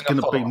doing a going to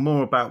be follow-up.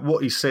 more about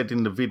what he said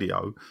in the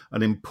video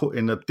and then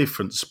putting a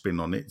different spin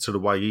on it to the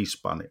way he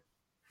spun it.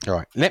 All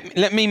right.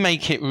 Let me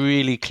make it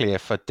really clear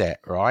for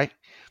debt, right?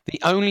 The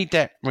only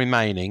debt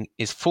remaining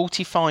is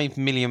 £45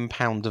 million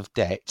of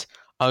debt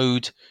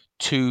owed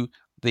to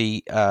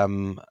the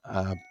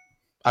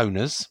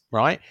owners,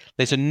 right?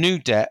 There's a new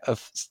debt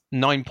of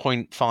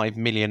 9.5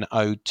 million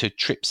owed to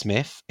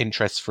Tripsmith,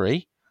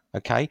 interest-free.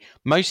 Okay,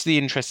 most of the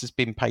interest has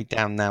been paid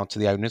down now to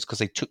the owners because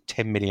they took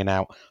 10 million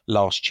out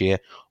last year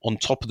on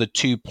top of the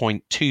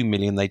 2.2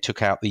 million they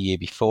took out the year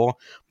before,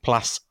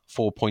 plus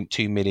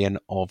 4.2 million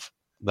of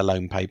the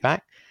loan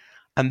payback.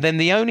 And then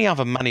the only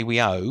other money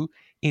we owe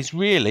is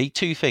really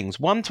two things.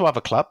 One, to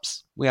other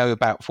clubs. We owe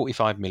about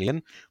 45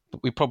 million,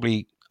 but we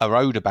probably are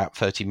owed about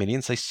 30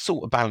 million. So they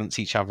sort of balance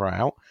each other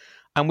out.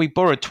 And we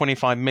borrowed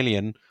 25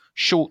 million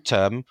short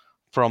term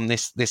from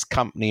this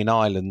company in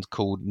Ireland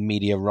called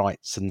Media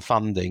Rights and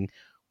Funding,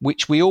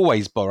 which we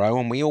always borrow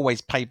and we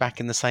always pay back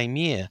in the same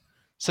year.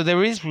 So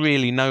there is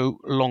really no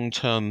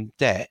long-term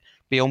debt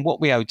beyond what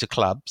we owe to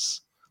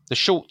clubs, the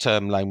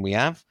short-term loan we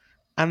have,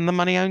 and the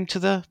money owed to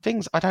the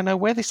things. I don't know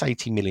where this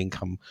 80 million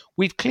come.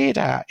 We've cleared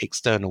our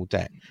external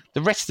debt.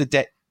 The rest of the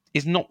debt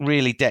is not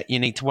really debt you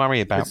need to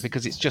worry about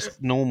because it's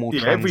just normal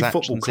Every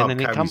football transactions club in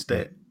any carries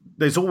company. debt.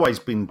 There's always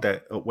been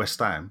debt at West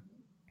Ham,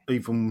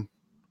 even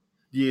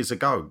years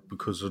ago,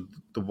 because of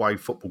the way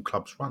football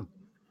clubs run.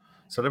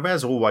 So there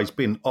has always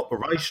been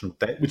operational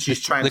debt, which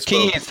is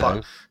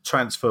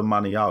transfer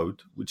money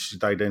owed, which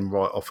they then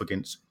write off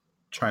against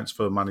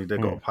transfer money they've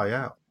got to pay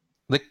out.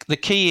 The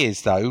key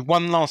is, though,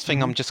 one last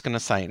thing I'm just going to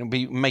say, and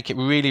make it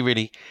really,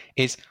 really,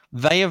 is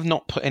they have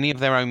not put any of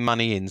their own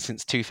money in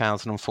since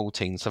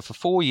 2014. So for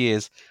 4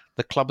 years,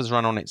 the club has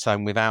run on its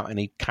own without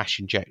any cash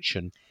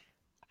injection.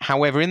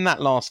 However, in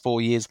that last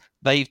 4 years,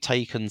 they've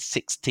taken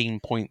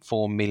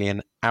 16.4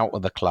 million out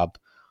of the club,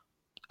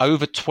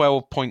 over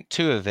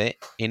 12.2 of it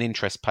in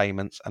interest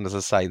payments, and as I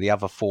say, the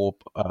other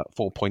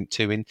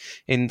 4.2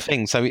 in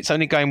things. So it's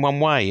only going one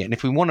way. And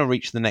if we want to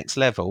reach the next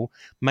level,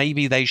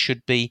 maybe they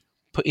should be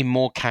putting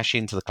more cash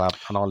into the club.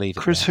 And I'll leave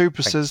it. Chris there.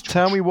 Hooper says,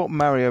 "Tell me what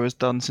Mario has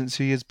done since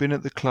he has been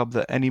at the club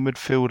that any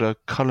midfielder,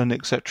 Cullen,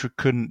 etc.,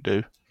 couldn't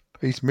do."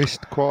 He's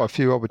missed quite a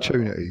few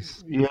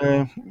opportunities.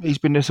 Yeah, he's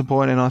been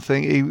disappointing. I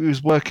think he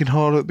was working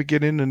hard at the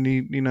beginning, and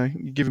you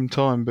give him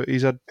time, but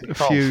he's had a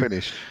few.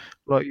 Finish,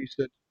 like you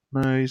said.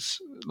 No, he's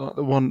like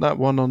that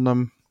one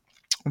on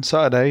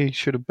Saturday. He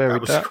should have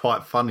buried that. That was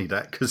quite funny,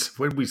 that, because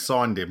when we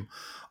signed him,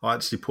 I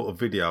actually put a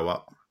video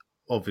up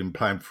of him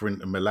playing for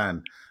Inter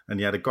Milan, and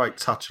he had a great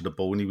touch of the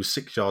ball, and he was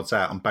 6 yards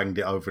out and banged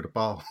it over the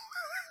bar.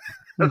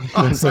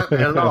 I sat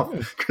there and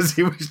laughed because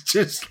he was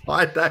just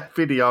like that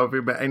video of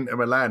him at Inter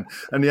Milan,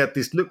 and he had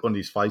this look on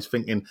his face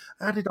thinking,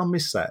 how did I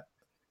miss that?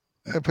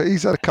 But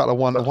he's had a couple of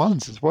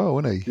one-to-ones as well,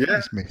 hasn't he? Yeah,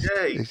 He's missed.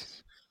 yeah.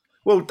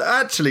 Well,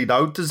 actually,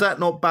 though, does that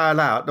not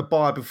bail out the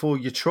buy before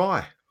you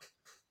try?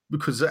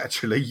 Because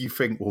actually, you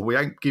think, well, we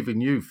ain't giving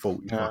you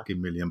 £40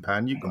 million.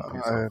 You can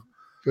piss off.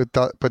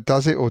 But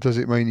does it, or does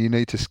it mean you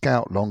need to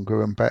scout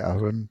longer and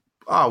better and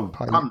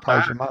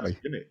pay your money?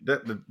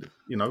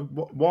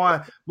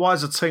 Why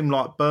is a team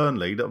like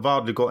Burnley that have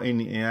hardly got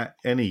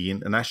any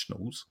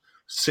internationals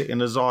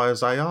sitting as high as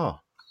they are?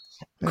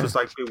 Because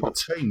they build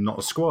a team, not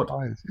a squad.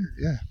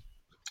 Yeah.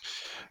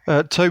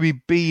 Toby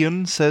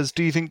Bean says,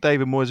 "Do you think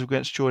David Moyes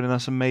regrets joining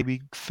us and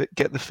maybe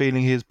get the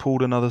feeling he has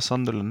pulled another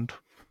Sunderland?"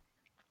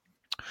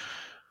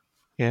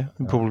 Yeah,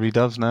 he probably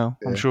does now.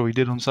 Yeah. I'm sure he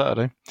did on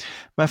Saturday.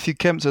 Matthew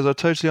Kemp says, "I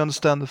totally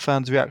understand the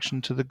fans'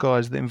 reaction to the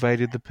guys that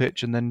invaded the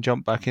pitch and then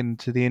jumped back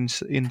into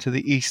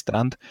the East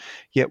Stand.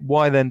 Yet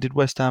why then did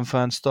West Ham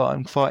fans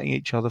start fighting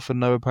each other for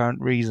no apparent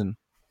reason?"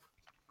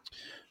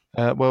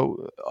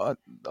 Well, I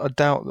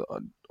doubt.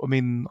 I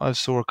mean, I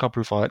saw a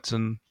couple of fights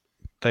and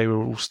they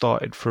were all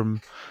started from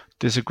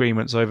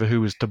disagreements over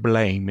who was to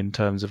blame in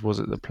terms of, was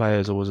it the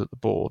players or was it the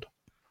board?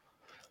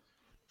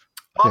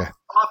 I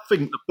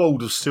think the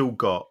board has still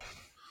got.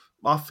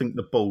 I think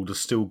the board has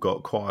still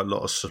got quite a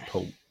lot of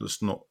support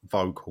that's not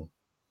vocal.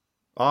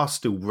 I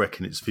still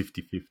reckon it's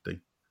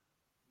 50-50.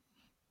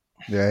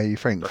 Yeah, you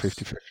think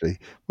 50-50.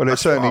 Well,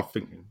 it's certainly...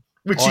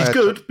 Which is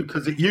good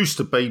because it used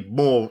to be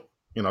more,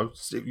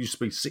 it used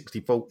to be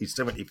 60-40,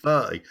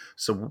 70-30.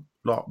 So,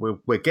 like,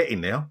 we're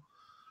getting there.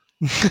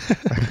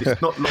 It's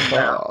not long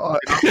out.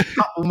 A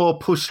couple more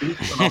pushes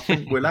and I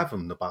think we'll have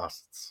them, the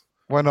bastards.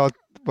 When I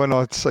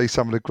see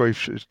some of the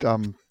grief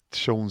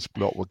Sean's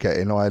lot were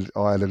getting, I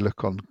had a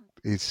look on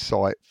his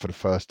site for the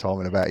first time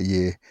in about a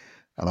year,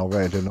 and I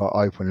read an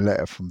open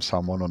letter from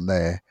someone on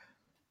there,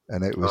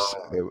 and it was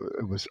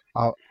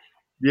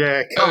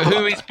yeah.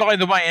 Who is, by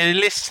the way,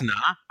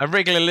 a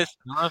regular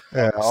listener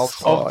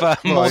of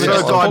more than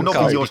just a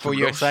podcast before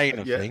you say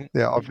anything.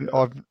 Yeah,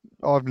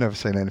 I've never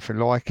seen anything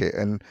like it,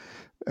 and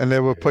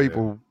there were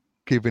people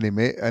giving him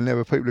it, and there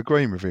were people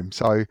agreeing with him.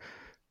 So,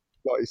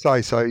 like you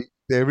say,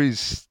 there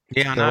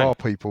I know. are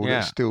people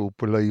that still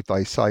believe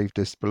they saved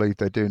us, believe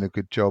they're doing a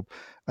good job,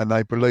 and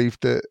they believe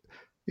that,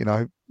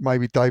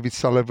 maybe David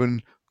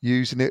Sullivan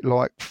using it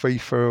like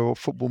FIFA or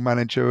Football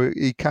Manager,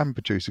 he can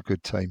produce a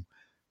good team.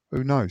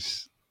 Who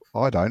knows?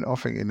 I don't. I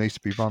think it needs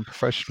to be run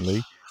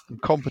professionally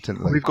and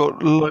competently. We've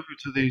got loads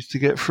of these to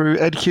get through.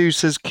 Ed Hughes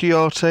says,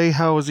 Chiarte,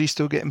 how is he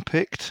still getting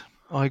picked?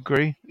 I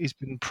agree. He's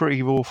been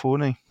pretty awful,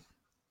 hasn't he?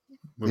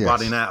 We're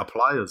running out of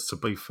players, to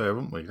be fair,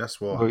 aren't we?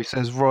 That's why. Well, he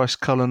says Rice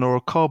Cullen or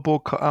a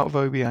cardboard cut out of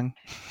Obiang.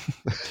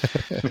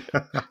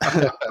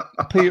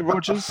 Peter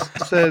Rogers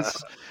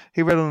says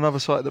he read on another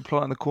site that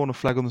planting the corner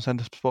flag on the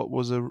centre spot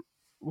was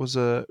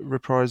a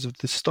reprise of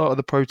the start of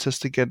the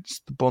protest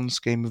against the bond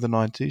scheme of the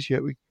 90s. Yeah,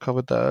 we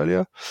covered that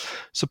earlier.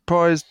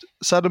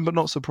 Saddened but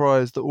not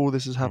surprised that all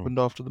this has happened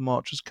after the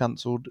march was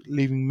cancelled,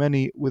 leaving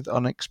many with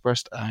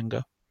unexpressed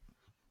anger.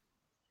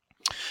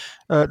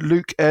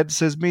 Luke Ed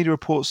says media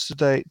reports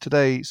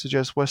today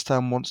suggest West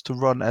Ham wants to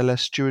run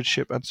LS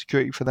stewardship and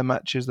security for their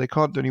matches. They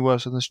can't do any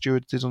worse than the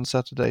stewards did on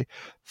Saturday.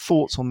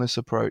 Thoughts on this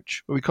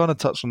approach? Well, we kind of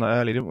touched on that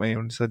earlier, didn't we?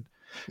 And said,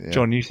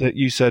 John,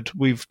 you said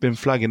we've been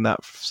flagging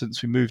that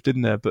since we moved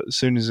in there, but as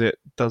soon as it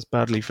does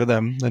badly for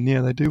them, then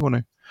they do want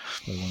to.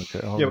 They want to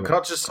get on. Yeah, but can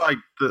I just say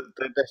that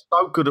they're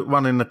so good at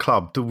running the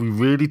club? Do we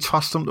really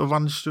trust them to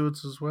run the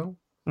stewards as well?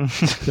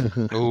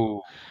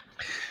 Ooh.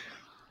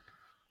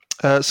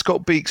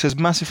 Scott Beek says,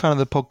 massive fan of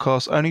the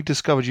podcast. Only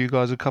discovered you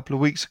guys a couple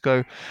of weeks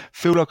ago.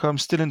 Feel like I'm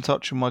still in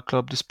touch with my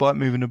club despite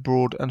moving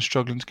abroad and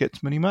struggling to get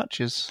to many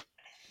matches.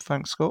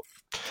 Thanks, Scott.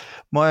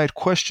 My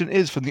question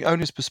is, from the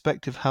owner's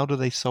perspective, how do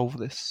they solve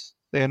this?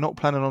 They are not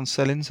planning on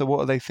selling, so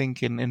what are they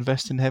thinking?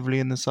 Investing heavily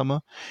in the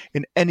summer?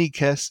 In any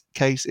case,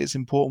 it's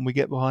important we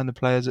get behind the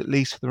players at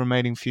least for the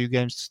remaining few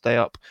games to stay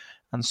up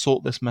and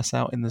sort this mess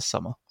out in the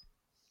summer.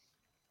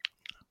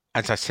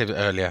 As I said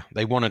earlier,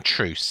 they want a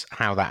truce.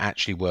 How that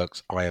actually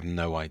works, I have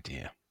no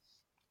idea.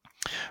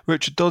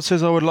 Richard Dodd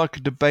says, I would like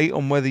a debate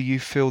on whether you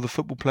feel the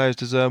football players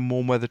deserve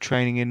warm weather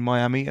training in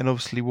Miami, and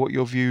obviously what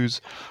your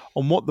views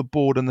on what the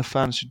board and the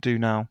fans should do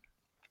now.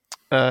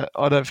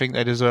 I don't think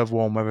they deserve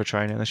warm weather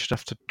training. They should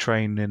have to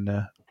train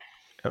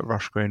at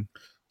Rush Green.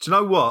 Do you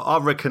know what? I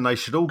reckon they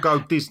should all go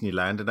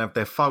Disneyland and have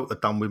their photo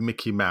done with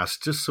Mickey Mouse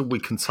just so we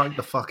can take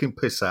the fucking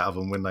piss out of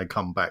them when they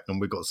come back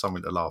and we've got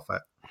something to laugh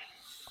at.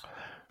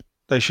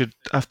 They should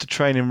have to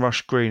train in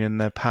Rush Green in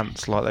their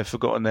pants like they've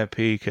forgotten their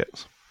PE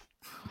kits.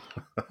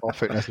 I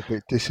think that's a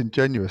bit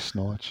disingenuous,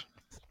 Nige.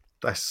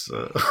 That's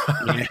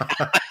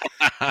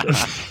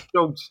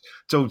George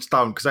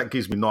don't, because that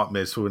gives me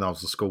nightmares for when I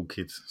was a school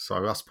kid.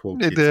 So us poor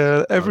kids.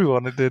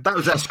 Everyone did. That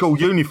was our school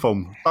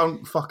uniform.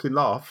 Don't fucking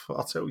laugh,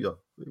 I'll tell you.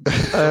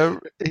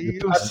 Poverty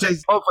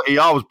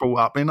I was brought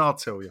up in, I'll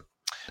tell you.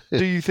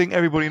 Do you think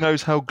everybody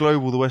knows how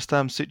global the West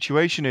Ham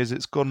situation is?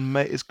 It's gone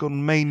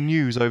main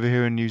news over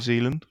here in New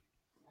Zealand.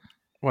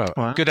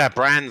 Well, good our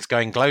brand's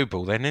going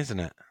global then, isn't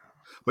it?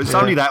 But it's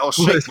only that or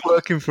shit. It's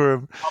working for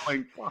him. I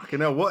mean, fucking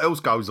hell, what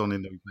else goes on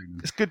in New Zealand?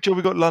 It's a good job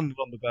we got London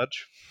on the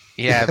badge.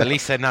 Yeah, at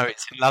least they know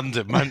it's in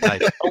London, won't they?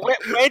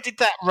 Where did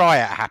that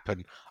riot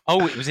happen?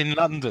 Oh, it was in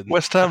London.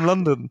 West Ham,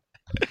 London.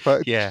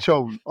 But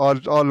Sean, I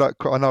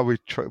know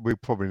we're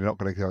probably not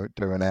going to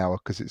do an hour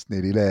because it's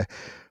nearly there.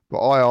 But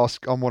I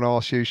want to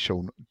ask you,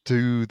 Sean,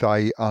 do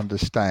they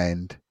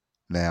understand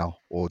now,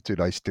 or do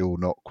they still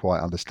not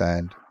quite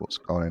understand what's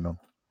going on?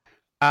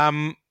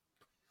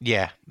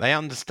 Yeah, they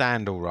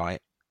understand all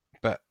right,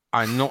 but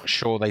I'm not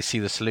sure they see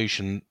the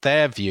solution.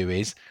 Their view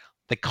is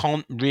they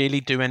can't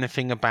really do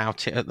anything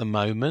about it at the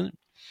moment.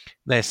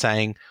 They're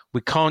saying we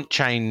can't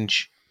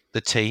change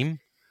the team,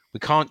 we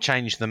can't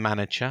change the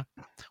manager,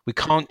 we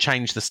can't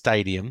change the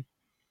stadium,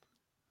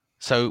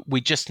 so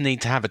we just need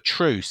to have a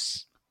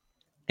truce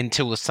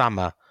until the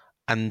summer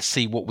and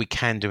see what we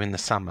can do in the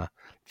summer.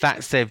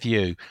 That's their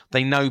view.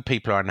 They know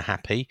people are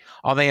unhappy.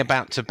 Are they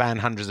about to ban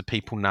hundreds of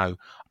people? No.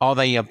 Are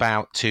they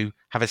about to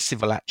have a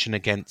civil action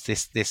against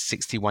this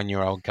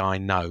 61-year-old guy?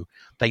 No.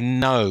 They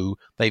know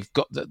they've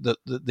got the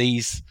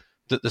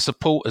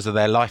supporters are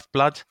their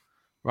lifeblood,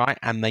 right?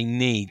 And they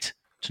need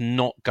to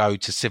not go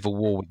to civil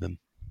war with them.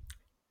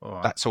 All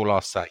right. That's all I'll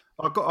say.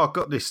 I've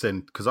got this then,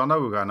 because I know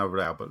we're going over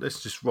there, but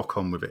let's just rock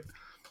on with it.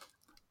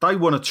 They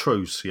want a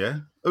truce, yeah?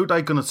 Who are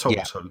they going to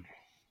talk to?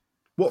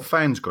 What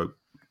fans group?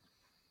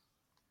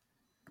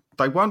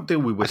 They won't deal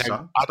with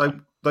Wissa.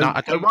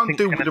 They won't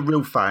deal with the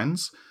real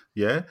fans.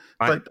 Yeah,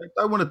 right. They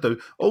don't want to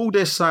do. All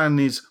they're saying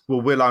is,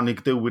 well, we'll only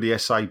deal with the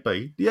SAB.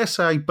 The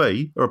SAB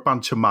are a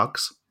bunch of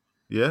mugs.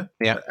 Yeah,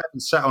 they haven't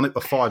sat on it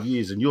for 5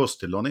 years, and you're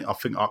still on it. I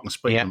think I can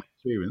speak from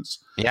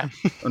experience. Yeah,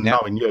 and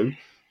knowing you,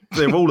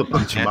 they're all a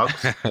bunch of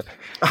mugs.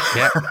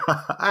 Yeah,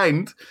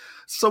 and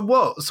so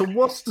what? So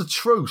what's the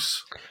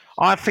truce?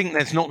 I think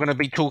there's not going to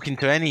be talking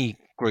to any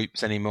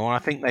groups anymore. I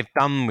think they've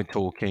done with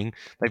talking.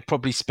 They've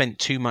probably spent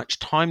too much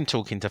time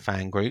talking to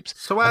fan groups.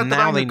 So how do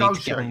they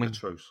negotiate the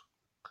truce?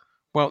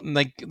 Well,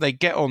 they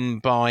get on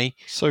by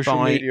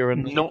social media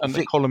and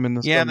the column in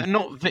the Sun. Yeah,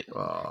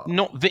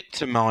 not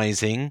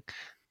victimising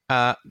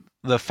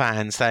the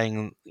fans,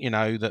 saying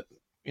that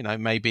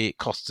maybe it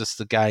costs us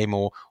the game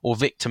or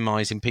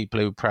victimising people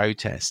who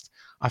protest.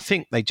 I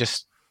think they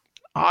just...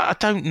 I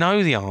don't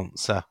know the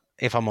answer,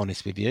 if I'm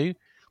honest with you.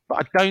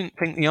 But I don't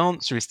think the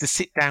answer is to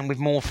sit down with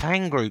more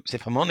fan groups,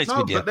 if I'm honest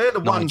with you. No, but they're the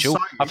ones saying...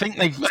 I think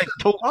they've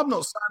talked... I'm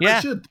not saying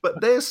they should,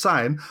 but they're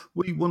saying,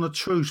 we want a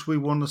truce, we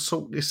want to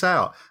sort this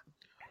out.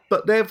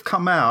 But they've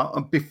come out,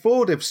 and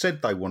before they've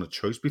said they want a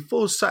truce,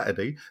 before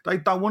Saturday, they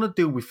don't want to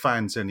deal with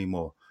fans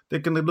anymore. They're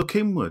going to look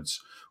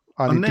inwards.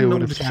 And then all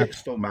the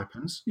shitstorm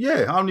happens.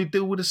 Yeah, only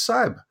deal with the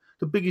SAB,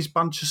 the biggest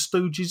bunch of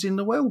stooges in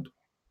the world.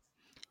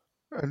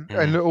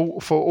 And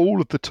for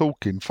all of the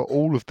talking, for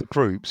all of the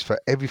groups, for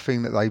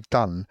everything that they've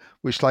done,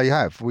 which they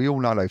have, we all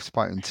know they've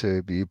spoken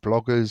to the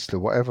bloggers, the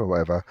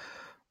whatever.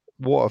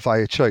 What have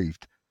they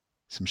achieved?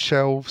 Some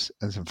shelves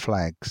and some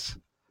flags.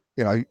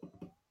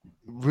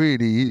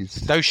 Really is.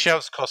 Those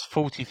shelves cost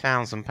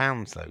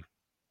 £40,000, though.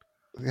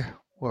 Yeah,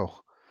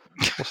 well,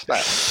 what's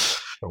that?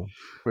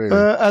 Really?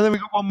 And then we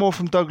got one more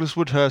from Douglas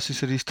Woodhurst. He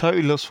said he's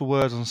totally lost for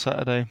words on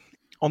Saturday.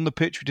 On the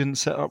pitch, we didn't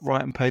set up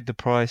right and paid the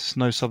price.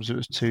 No subs, it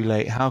was too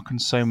late. How can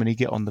so many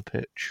get on the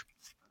pitch?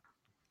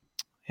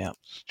 Yeah.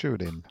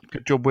 Stewarding.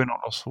 Good job we're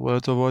not lost for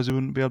words, otherwise we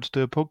wouldn't be able to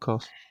do a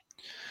podcast.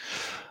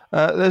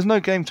 There's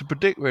no game to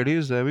predict, really,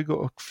 is there? We've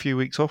got a few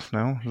weeks off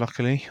now,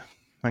 luckily.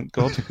 Thank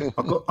God.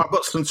 I've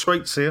got some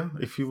tweets here,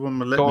 if you want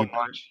to let me.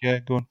 Yeah,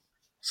 go on.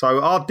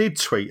 So I did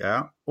tweet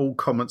out, all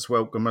comments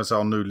welcome as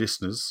our new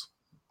listeners,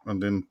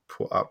 and then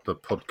put up the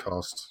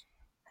podcast.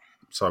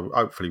 So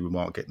hopefully we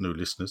might get new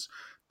listeners.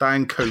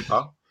 Dan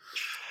Cooper.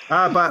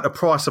 How about the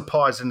price of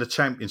pies in the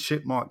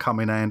Championship? Might come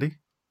in handy.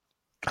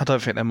 I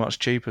don't think they're much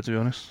cheaper, to be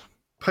honest.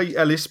 Pete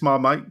Ellis, my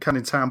mate,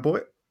 Canning Town boy.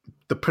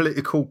 The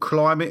political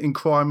climate in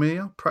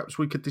Crimea, perhaps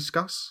we could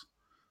discuss.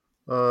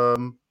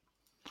 Well,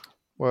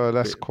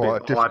 that's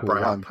quite a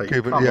difficult one. Pete.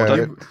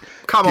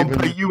 Come on,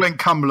 Pete. You went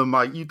Cumberland,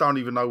 mate. You don't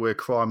even know where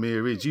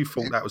Crimea is. You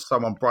thought that was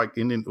someone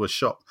breaking into a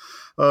shop.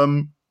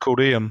 Called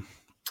Ian.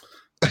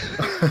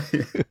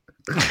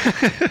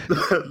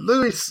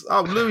 Lewis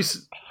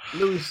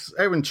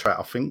Ehrentraut,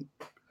 I think,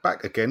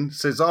 back again,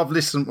 says, I've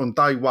listened from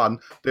day one.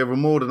 There were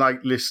more than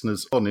 8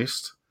 listeners,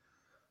 honest.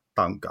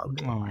 Don't go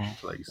there,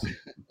 please.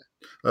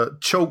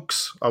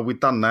 Chalks, we've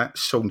done that.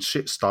 Sean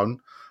Shitstone.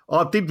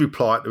 I did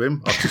reply to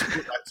him. I just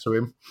put that to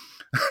him.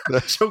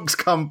 Chalks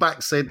come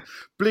back, said,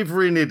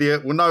 blithering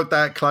idiot will no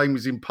doubt claim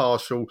he's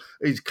impartial.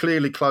 He's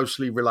clearly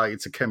closely related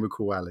to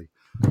Chemical Alley.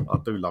 I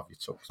do love you,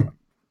 Chalks, mate.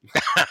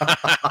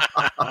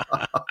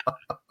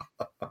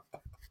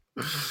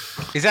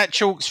 Is that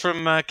Chalks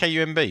from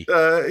KUMB?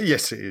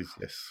 Yes, it is,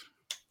 yes.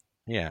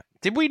 Yeah.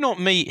 Did we not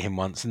meet him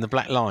once in the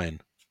Black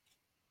Lion?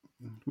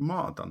 We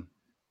might have done.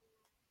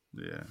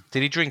 Yeah.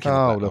 Did he drink in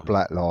the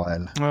Black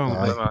Lion? So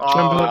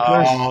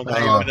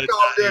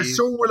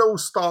we'll all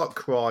start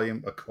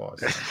crying.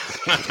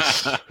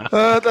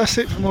 That's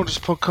it from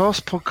Modest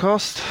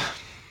Podcast.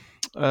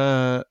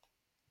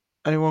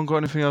 Anyone got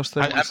anything else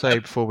they want to say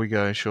before we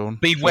go, Sean?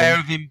 Beware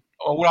of him.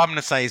 All I'm going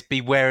to say is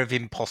beware of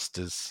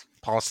imposters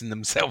passing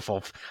themselves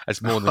off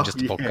as more than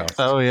just a podcast.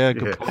 Oh, yeah,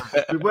 good point.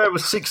 Beware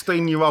of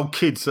 16-year-old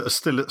kids that are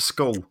still at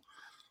school.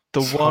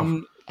 The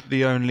one,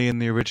 the only,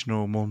 and the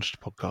original Monster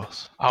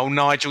Podcast. Oh,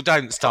 Nigel,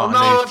 don't start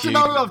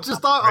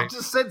I've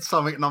just said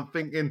something and I'm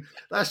thinking,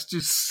 that's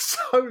just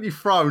totally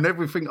thrown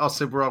everything I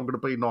said where I'm going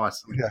to be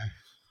nice. Yeah.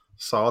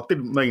 So I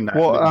didn't mean that.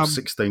 What,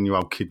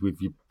 16-year-old kid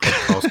with your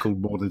podcast called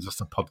More Than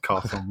Just a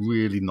Podcast. I'm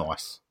really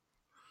nice.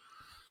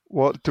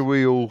 What do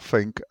we all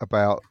think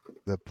about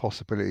the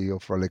possibility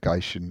of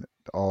relegation?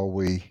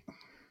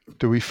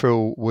 Do we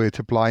feel we're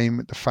to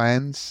blame, the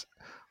fans,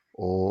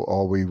 or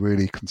are we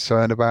really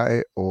concerned about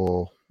it,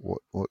 or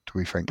what do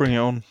we think? Bring it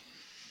on.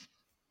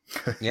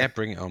 Yeah,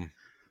 bring it on.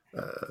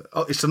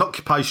 It's an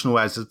occupational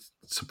hazard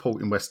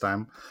supporting West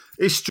Ham.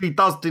 History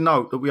does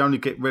denote that we only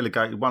get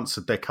relegated once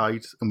a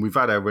decade, and we've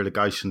had our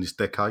relegation this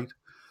decade.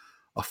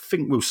 I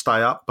think we'll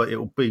stay up, but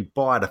it'll be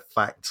by the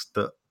fact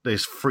that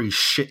there's 3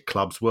 shit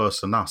clubs worse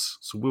than us,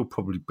 so we'll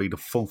probably be the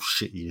 4th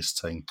shittiest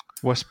team.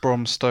 West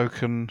Brom,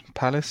 Stoke and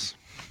Palace?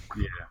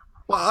 Yeah.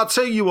 Well, I'll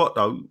tell you what,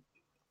 though.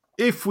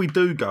 If we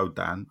do go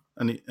down,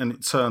 and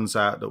it turns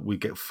out that we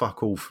get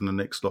fuck all from the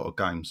next lot of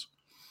games,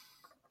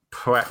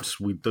 perhaps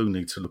we do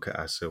need to look at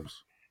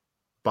ourselves.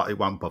 But it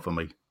won't bother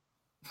me.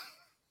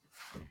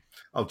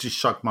 I'll just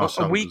shrug my shoulders.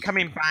 Are we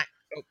coming back?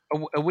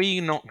 Are we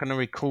not going to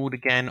record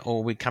again, or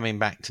are we coming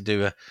back to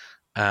do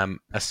a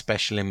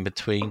special in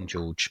between,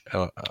 George?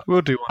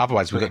 We'll do one.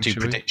 Otherwise, we've got to do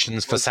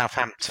predictions for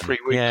Southampton. 3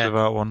 weeks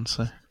without one,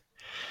 so.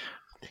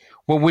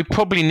 Well, we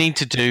probably need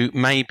to do,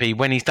 maybe,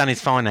 when he's done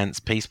his finance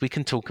piece, we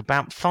can talk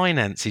about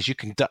finances. You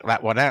can duck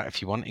that one out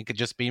if you want. It could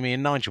just be me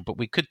and Nigel. But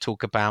we could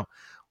talk about,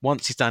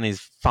 once he's done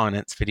his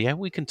finance video,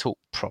 we can talk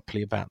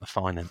properly about the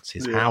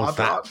finances. Yeah, how's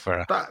that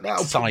for an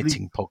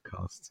exciting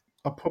podcast?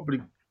 I'll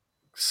probably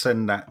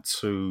send that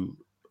to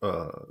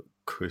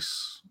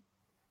Chris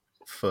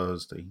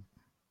Thursday,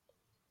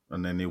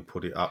 and then he'll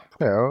put it up.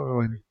 Yeah,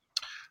 I mean,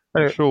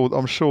 I'm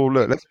sure.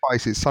 Look, let's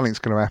face it, something's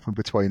going to happen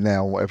between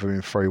now and whatever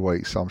in 3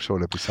 weeks. So I'm sure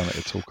there'll be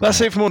something to talk about.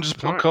 That's it from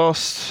Monsters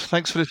Podcast.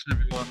 Thanks for listening,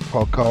 everyone.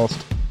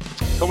 Podcast.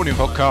 Come on, you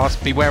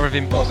podcast. Beware of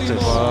imposters.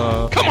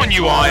 Come on,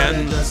 you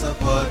Iron. Just a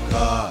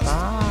podcast.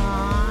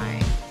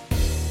 Bye.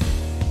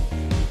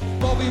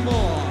 Bobby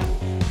Moore.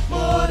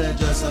 More than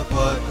just a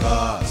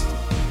podcast.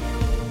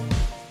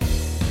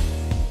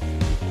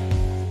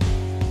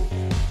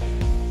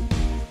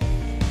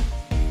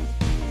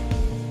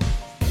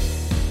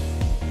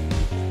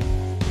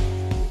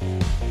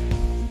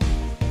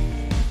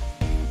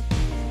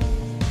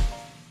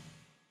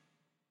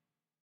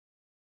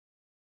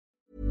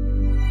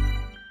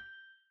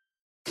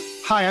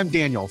 Hi, I'm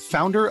Daniel,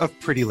 founder of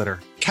Pretty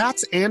Litter.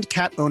 Cats and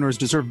cat owners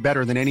deserve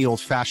better than any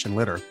old-fashioned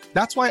litter.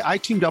 That's why I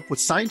teamed up with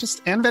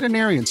scientists and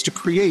veterinarians to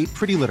create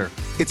Pretty Litter.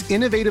 Its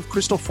innovative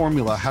crystal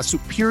formula has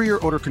superior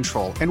odor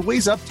control and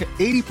weighs up to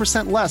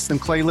 80% less than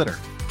clay litter.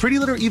 Pretty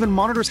Litter even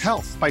monitors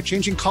health by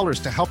changing colors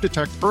to help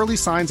detect early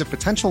signs of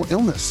potential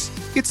illness.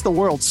 It's the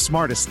world's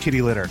smartest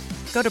kitty litter.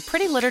 Go to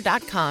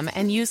prettylitter.com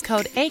and use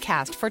code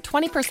ACAST for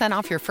 20%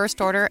 off your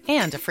first order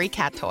and a free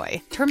cat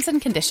toy. Terms and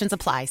conditions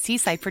apply. See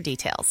site for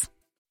details.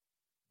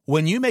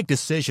 When you make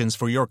decisions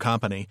for your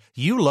company,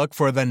 you look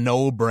for the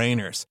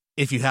no-brainers.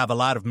 If you have a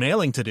lot of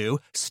mailing to do,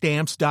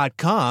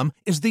 Stamps.com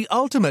is the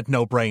ultimate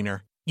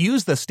no-brainer.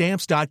 Use the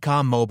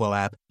Stamps.com mobile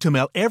app to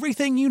mail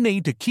everything you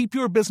need to keep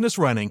your business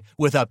running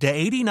with up to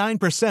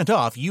 89%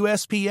 off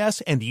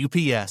USPS and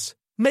UPS.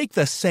 Make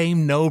the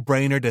same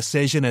no-brainer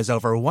decision as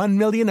over 1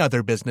 million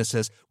other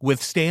businesses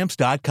with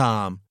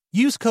Stamps.com.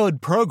 Use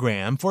code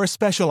PROGRAM for a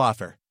special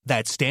offer.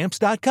 That's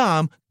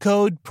Stamps.com,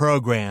 code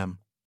PROGRAM.